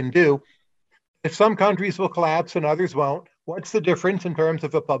much we can do. If some countries will collapse and others won't, what's the difference in terms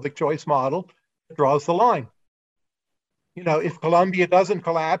of a public choice model that draws the line? If Colombia doesn't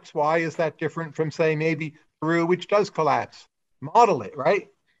collapse, why is that different from, say, maybe Peru, which does collapse? Model it, right?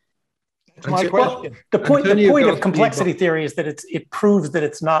 That's my question. The point of complexity theory is that it proves that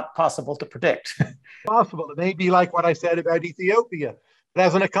it's not possible to predict. Possible. It may be like what I said about Ethiopia. But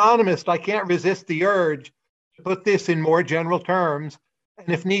as an economist, I can't resist the urge to put this in more general terms, and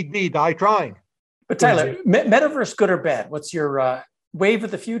if need be, die trying. But Tyler, metaverse, good or bad? What's your wave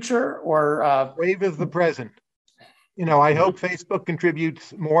of the future or wave of the present? I hope Facebook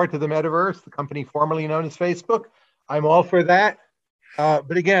contributes more to the metaverse, the company formerly known as Facebook. I'm all for that.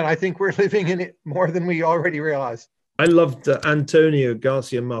 But again, I think we're living in it more than we already realize. I loved Antonio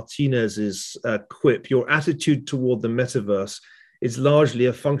Garcia Martinez's quip. Your attitude toward the metaverse is largely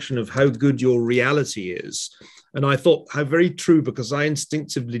a function of how good your reality is. And I thought how very true, because I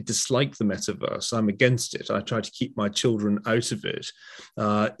instinctively dislike the metaverse. I'm against it. I try to keep my children out of it.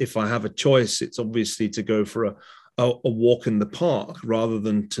 If I have a choice, it's obviously to go for a walk in the park rather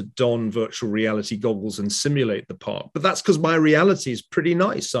than to don virtual reality goggles and simulate the park. But that's because my reality is pretty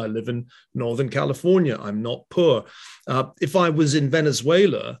nice. I live in Northern California. I'm not poor. If I was in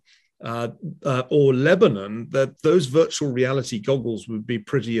Venezuela or Lebanon, those virtual reality goggles would be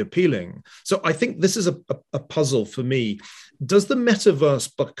pretty appealing. So I think this is a puzzle for me. Does the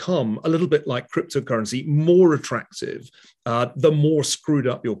metaverse become a little bit like cryptocurrency, more attractive the more screwed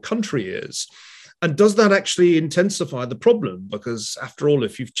up your country is? And does that actually intensify the problem? Because after all,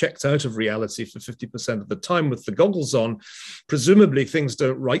 if you've checked out of reality for 50% of the time with the goggles on, presumably things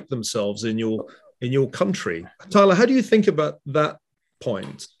don't right themselves in your country. Tyler, how do you think about that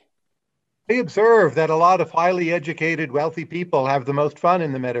point? I observe that a lot of highly educated, wealthy people have the most fun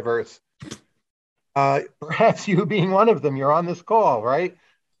in the metaverse. Perhaps you being one of them, you're on this call, right?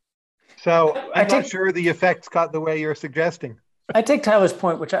 So I'm not sure the effects cut the way you're suggesting. I take Tyler's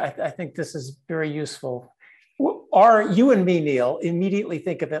point, which I think this is very useful. You and me, Neil, immediately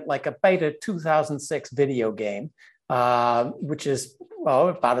think of it like a beta 2006 video game, which is,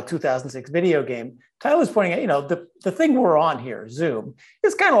 about a 2006 video game. Tyler's pointing out, the thing we're on here, Zoom,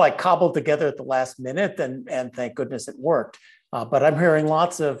 is kind of like cobbled together at the last minute, and thank goodness it worked. But I'm hearing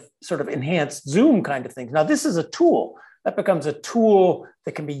lots of sort of enhanced Zoom kind of things. Now, this is a tool. That becomes a tool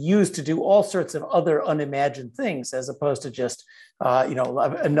that can be used to do all sorts of other unimagined things, as opposed to just,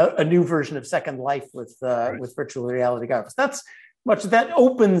 a new version of Second Life with virtual reality goggles. That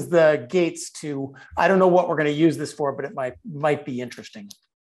opens the gates to, I don't know what we're going to use this for, but it might be interesting.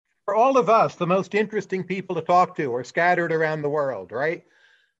 For all of us, the most interesting people to talk to are scattered around the world, right?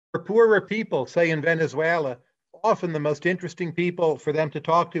 For poorer people, say in Venezuela, often the most interesting people for them to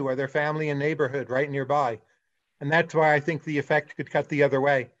talk to are their family and neighborhood right nearby. And that's why I think the effect could cut the other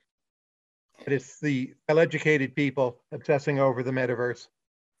way. But it's the well-educated people obsessing over the metaverse.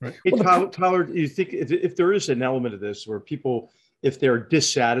 Right. Hey, Tyler, do you think if there is an element of this where people, if they're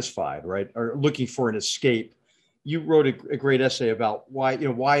dissatisfied, right, are looking for an escape? You wrote a great essay about why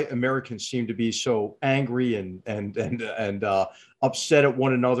Americans seem to be so angry and upset at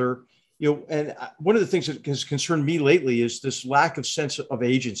one another. And one of the things that has concerned me lately is this lack of sense of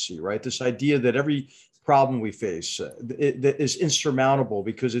agency, right? This idea that every problem we face that is insurmountable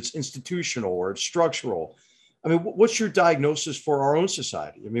because it's institutional or it's structural. I mean, what's your diagnosis for our own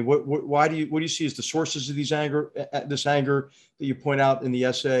society? I mean, what do you see as the sources of this anger that you point out in the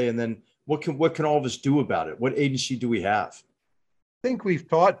essay, and then what can all of us do about it? What agency do we have? I think we've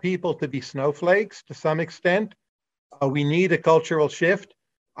taught people to be snowflakes to some extent. We need a cultural shift.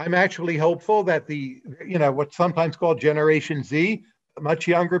 I'm actually hopeful that what's sometimes called Generation Z, much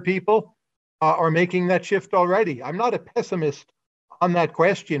younger people, are making that shift already. I'm not a pessimist on that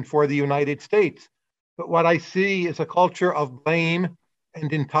question for the United States, but what I see is a culture of blame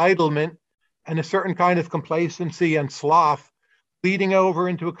and entitlement and a certain kind of complacency and sloth leading over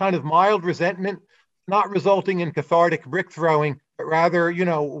into a kind of mild resentment, not resulting in cathartic brick throwing, but rather,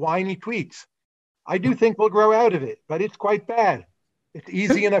 whiny tweets. I do think we'll grow out of it, but it's quite bad. It's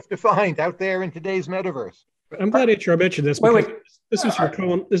easy enough to find out there in today's metaverse. I'm glad HR mentioned this because this is your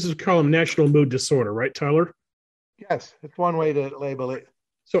column. This is column National Mood Disorder, right, Tyler? Yes, it's one way to label it.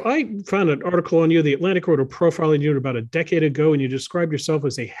 So I found an article on you, the Atlantic wrote a profile on you about a decade ago, and you described yourself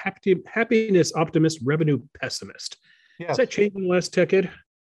as a happiness optimist, revenue pessimist. Yes. Has that changed in the last decade?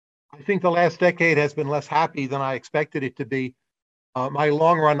 I think the last decade has been less happy than I expected it to be. My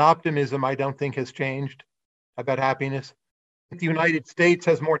long-run optimism, I don't think, has changed about happiness. The United States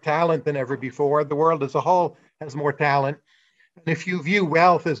has more talent than ever before. The world as a whole has more talent. And if you view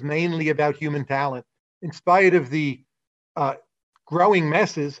wealth as mainly about human talent, in spite of the growing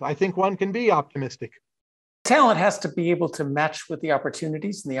messes, I think one can be optimistic. Talent has to be able to match with the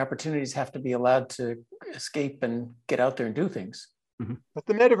opportunities, and the opportunities have to be allowed to escape and get out there and do things. Mm-hmm. But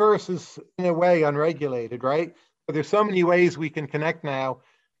the metaverse is, in a way, unregulated, right? But there's so many ways we can connect now,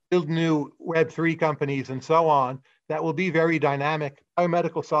 build new Web3 companies and so on, that will be very dynamic.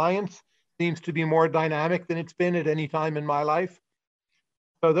 Biomedical science seems to be more dynamic than it's been at any time in my life.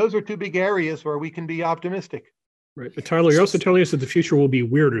 So those are two big areas where we can be optimistic. Right. But Tyler, you're also telling us that the future will be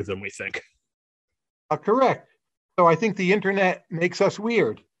weirder than we think. Correct. So I think the internet makes us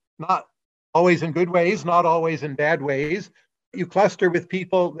weird, not always in good ways, not always in bad ways. You cluster with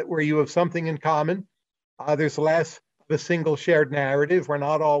people where you have something in common. There's less of a single shared narrative. We're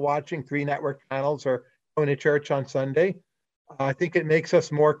not all watching 3 network channels or going to church on Sunday. I think it makes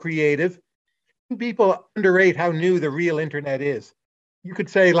us more creative. People underrate how new the real internet is. You could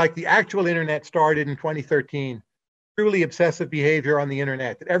say like the actual internet started in 2013. Truly obsessive behavior on the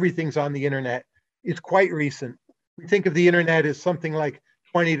internet, that everything's on the internet, is quite recent. We think of the internet as something like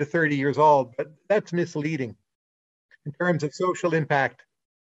 20 to 30 years old, but that's misleading in terms of social impact.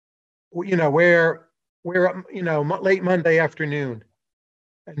 Where late Monday afternoon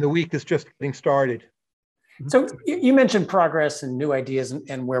and the week is just getting started. So you mentioned progress and new ideas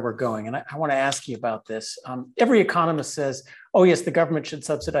and where we're going. And I want to ask you about this. Every economist says, oh, yes, the government should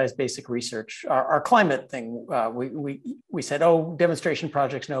subsidize basic research. Our climate thing, we said, oh, demonstration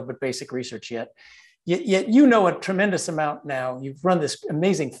projects, no, but basic research yet. Yet you know a tremendous amount now. You've run this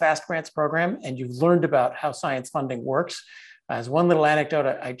amazing FAST grants program, and you've learned about how science funding works. As one little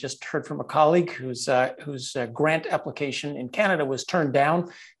anecdote, I just heard from a colleague whose grant application in Canada was turned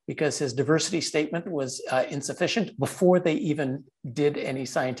down because his diversity statement was insufficient before they even did any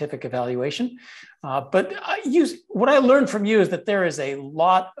scientific evaluation. But what I learned from you is that there is a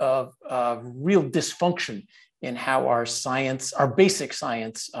lot of real dysfunction in how our basic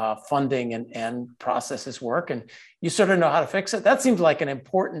science funding and processes work. And you sort of know how to fix it. That seems like an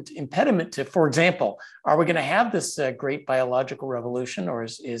important impediment to, for example, are we going to have this great biological revolution, or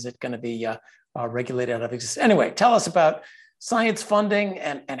is it going to be regulated out of existence? Anyway, tell us about science funding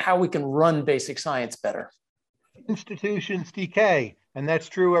and how we can run basic science better. Institutions decay, and that's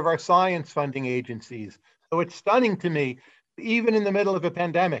true of our science funding agencies. So it's stunning to me, even in the middle of a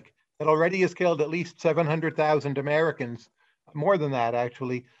pandemic, that already has killed at least 700,000 Americans, more than that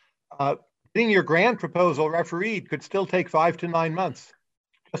actually. Getting your grant proposal refereed could still take 5 to 9 months.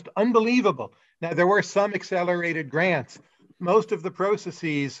 Just unbelievable. Now, there were some accelerated grants. Most of the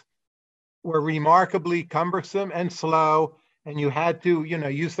processes were remarkably cumbersome and slow, and you had to,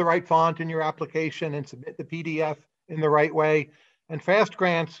 use the right font in your application and submit the PDF in the right way. And FAST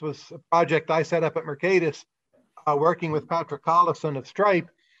Grants was a project I set up at Mercatus, working with Patrick Collison of Stripe.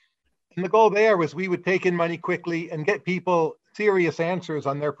 And the goal there was we would take in money quickly and get people serious answers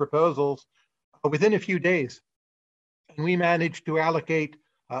on their proposals within a few days. And we managed to allocate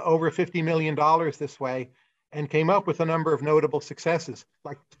over $50 million this way and came up with a number of notable successes,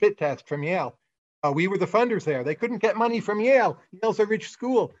 like the spit test from Yale. We were the funders there. They couldn't get money from Yale. Yale's a rich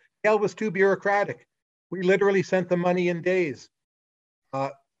school. Yale was too bureaucratic. We literally sent them money in days.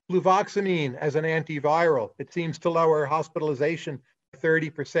 Fluvoxamine as an antiviral, it seems to lower hospitalization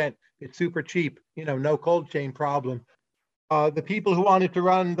 30%. It's super cheap, no cold chain problem. The people who wanted to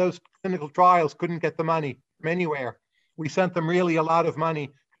run those clinical trials couldn't get the money from anywhere. We sent them really a lot of money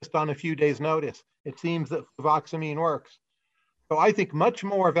just on a few days' notice. It seems that fluvoxamine works. So I think much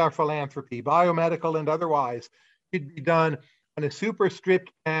more of our philanthropy, biomedical and otherwise, could be done on a super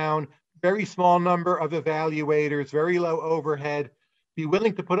stripped down, very small number of evaluators, very low overhead, be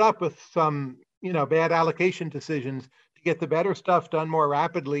willing to put up with some, bad allocation decisions to get the better stuff done more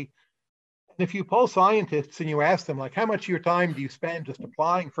rapidly. And if you poll scientists and you ask them, like, how much of your time do you spend just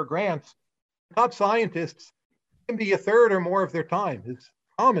applying for grants? Top scientists can be a third or more of their time. It's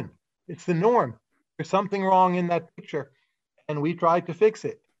common. It's the norm. There's something wrong in that picture, and we tried to fix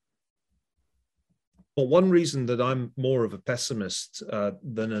it. Well, one reason that I'm more of a pessimist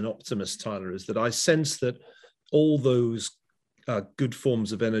than an optimist, Tyler, is that I sense that all those good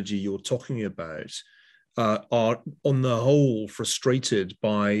forms of energy you're talking about are, on the whole, frustrated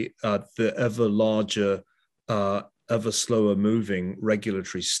by the ever larger, ever slower moving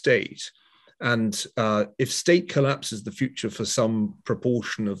regulatory state. And if state collapse is the future for some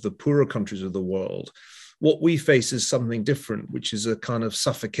proportion of the poorer countries of the world, what we face is something different, which is a kind of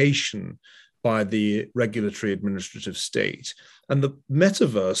suffocation by the regulatory administrative state. And the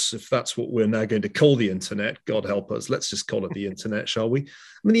metaverse, if that's what we're now going to call the internet, God help us, let's just call it the internet, shall we? I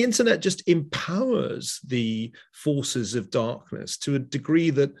mean, the internet just empowers the forces of darkness to a degree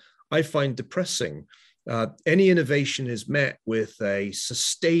that I find depressing. Any innovation is met with a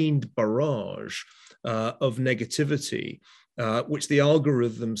sustained barrage of negativity, which the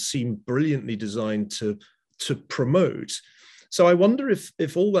algorithms seem brilliantly designed to promote. So I wonder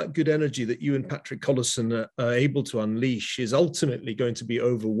if all that good energy that you and Patrick Collison are able to unleash is ultimately going to be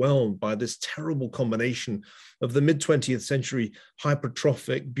overwhelmed by this terrible combination of the mid-20th century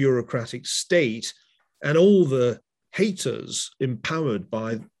hypertrophic bureaucratic state and all the haters empowered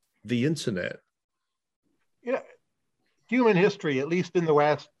by the internet. Yeah, human history, at least in the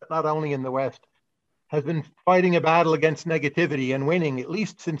West, but not only in the West, has been fighting a battle against negativity and winning at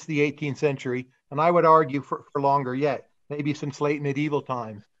least since the 18th century, and I would argue for longer yet, maybe since late medieval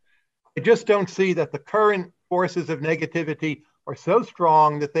times. I just don't see that the current forces of negativity are so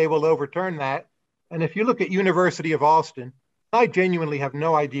strong that they will overturn that. And if you look at University of Austin, I genuinely have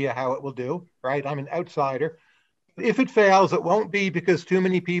no idea how it will do, right? I'm an outsider. If it fails, it won't be because too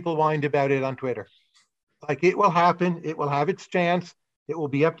many people whined about it on Twitter. Like, it will happen, it will have its chance, it will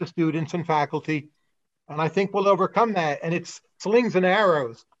be up to students and faculty. And I think we'll overcome that. And it's slings and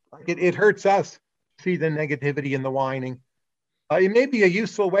arrows. Like, it hurts us to see the negativity and the whining. It may be a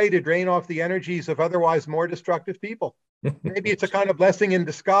useful way to drain off the energies of otherwise more destructive people. Maybe it's a kind of blessing in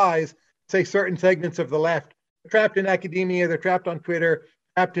disguise. Say certain segments of the left, they're trapped in academia, they're trapped on Twitter,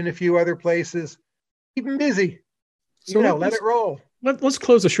 trapped in a few other places. Keep them busy. So let it roll. Let's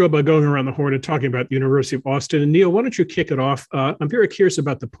close the show by going around the horn and talking about the University of Austin. And Neil, why don't you kick it off? I'm very curious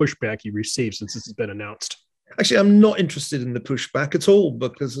about the pushback you received since this has been announced. Actually, I'm not interested in the pushback at all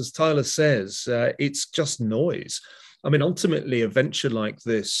because, as Tyler says, it's just noise. I mean, ultimately, a venture like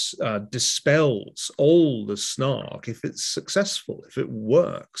this dispels all the snark if it's successful, if it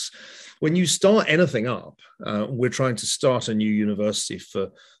works. When you start anything up, we're trying to start a new university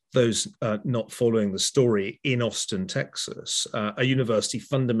for those not following the story in Austin, Texas, a university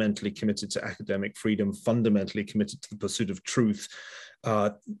fundamentally committed to academic freedom, fundamentally committed to the pursuit of truth.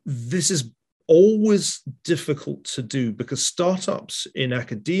 This is always difficult to do because startups in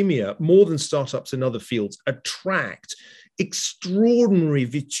academia, more than startups in other fields, attract extraordinary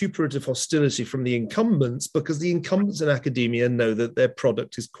vituperative hostility from the incumbents because the incumbents in academia know that their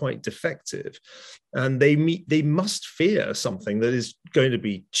product is quite defective and they must fear something that is going to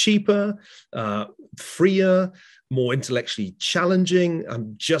be cheaper, freer, more intellectually challenging,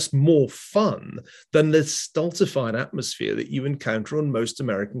 and just more fun than the stultified atmosphere that you encounter on most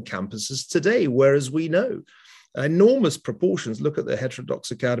American campuses today, whereas we know enormous proportions, look at the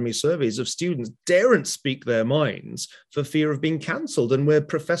Heterodox Academy surveys of students, daren't speak their minds for fear of being cancelled, and where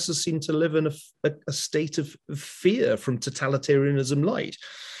professors seem to live in a state of fear from totalitarianism light.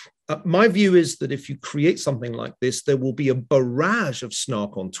 My view is that if you create something like this, there will be a barrage of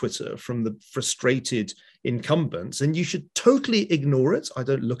snark on Twitter from the frustrated incumbents, and you should totally ignore it. I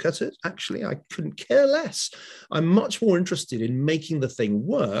don't look at it. Actually, I couldn't care less. I'm much more interested in making the thing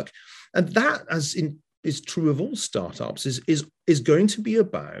work. And that, as is true of all startups, is going to be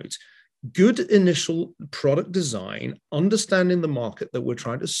about good initial product design, understanding the market that we're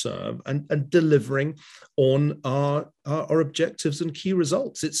trying to serve, and delivering on our objectives and key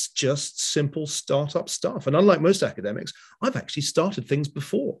results. It's just simple startup stuff. And unlike most academics, I've actually started things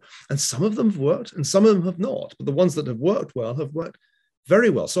before, and some of them have worked and some of them have not. But the ones that have worked well have worked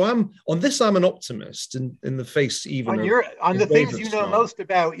very well. So I'm an optimist in the face even on the things you know most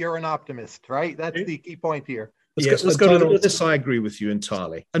about. You're an optimist, right? That's the key point here. Let's go to this. I agree with you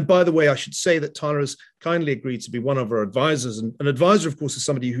entirely. And by the way, I should say that Tyler has kindly agreed to be one of our advisors. And an advisor, of course, is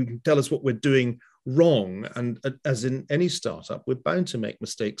somebody who can tell us what we're doing wrong. And as in any startup, we're bound to make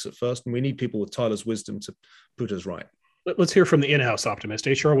mistakes at first, and we need people with Tyler's wisdom to put us right. Let's hear from the in-house optimist.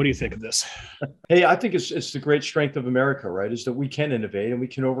 HR, what do you think of this? Hey, I think it's the great strength of America, right? Is that we can innovate and we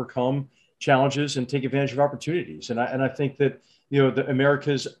can overcome challenges and take advantage of opportunities. And I think that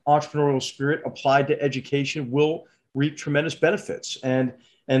America's entrepreneurial spirit applied to education will reap tremendous benefits. And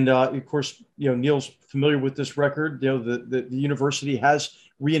of course, Neil's familiar with this record. The university has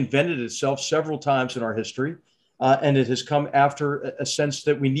reinvented itself several times in our history. And it has come after a sense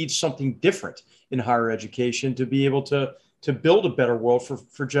that we need something different in higher education to be able to build a better world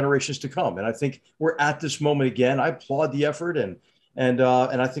for generations to come. And I think we're at this moment again. I applaud the effort, and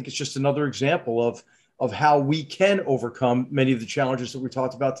I think it's just another example of how we can overcome many of the challenges that we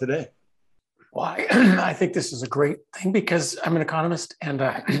talked about today. Well, I think this is a great thing because I'm an economist,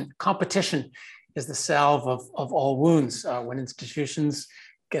 and competition is the salve of all wounds. When institutions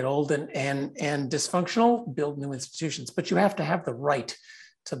get old and dysfunctional, build new institutions. But you have to have the right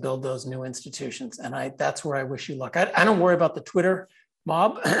to build those new institutions. And that's where I wish you luck. I don't worry about the Twitter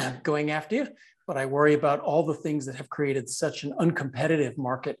mob going after you, but I worry about all the things that have created such an uncompetitive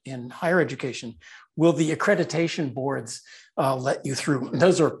market in higher education. Will the accreditation boards let you through?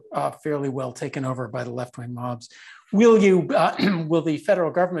 Those are fairly well taken over by the left-wing mobs. Will the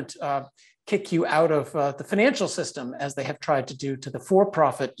federal government kick you out of the financial system, as they have tried to do to the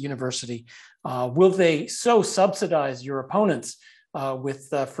for-profit university? Will they so subsidize your opponents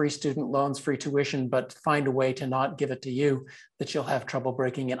with free student loans, free tuition, but find a way to not give it to you that you'll have trouble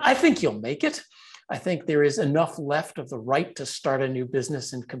breaking in? I think you'll make it. I think there is enough left of the right to start a new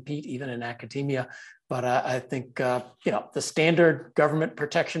business and compete even in academia. But I think the standard government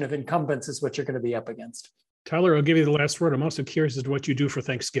protection of incumbents is what you're going to be up against. Tyler, I'll give you the last word. I'm also curious as to what you do for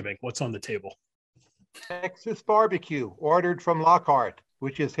Thanksgiving. What's on the table? Texas barbecue, ordered from Lockhart,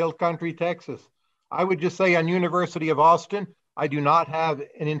 which is Hill Country, Texas. I would just say on University of Austin, I do not have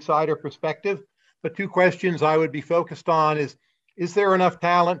an insider perspective, but two questions I would be focused on is there enough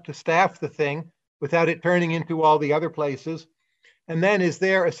talent to staff the thing without it turning into all the other places? And then is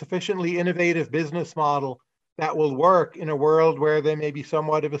there a sufficiently innovative business model that will work in a world where there may be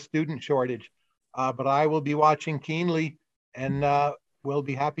somewhat of a student shortage? But I will be watching keenly and will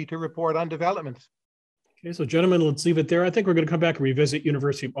be happy to report on developments. Okay, so gentlemen, let's leave it there. I think we're going to come back and revisit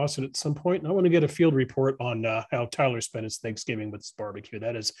University of Austin at some point. And I want to get a field report on how Tyler spent his Thanksgiving with his barbecue.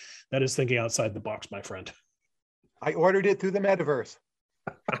 That is thinking outside the box, my friend. I ordered it through the metaverse.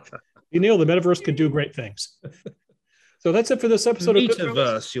 Neil, the metaverse could do great things. So that's it for this episode the of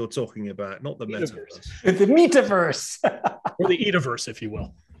Metaverse you're talking about, not the metaverse. The metaverse. Or the Eataverse, if you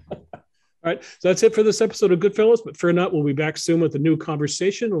will. All right, so that's it for this episode of Goodfellows, but fear not, we'll be back soon with a new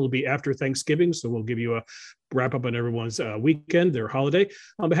conversation. It'll be after Thanksgiving, so we'll give you a wrap up on everyone's weekend, their holiday.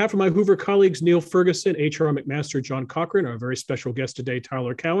 On behalf of my Hoover colleagues, Neil Ferguson, H.R. McMaster, John Cochran, our very special guest today,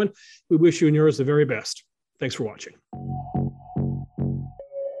 Tyler Cowen, we wish you and yours the very best. Thanks for watching.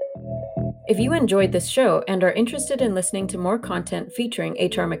 If you enjoyed this show and are interested in listening to more content featuring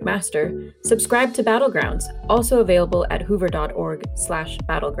H.R. McMaster, subscribe to Battlegrounds, also available at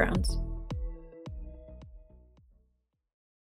hoover.org/battlegrounds.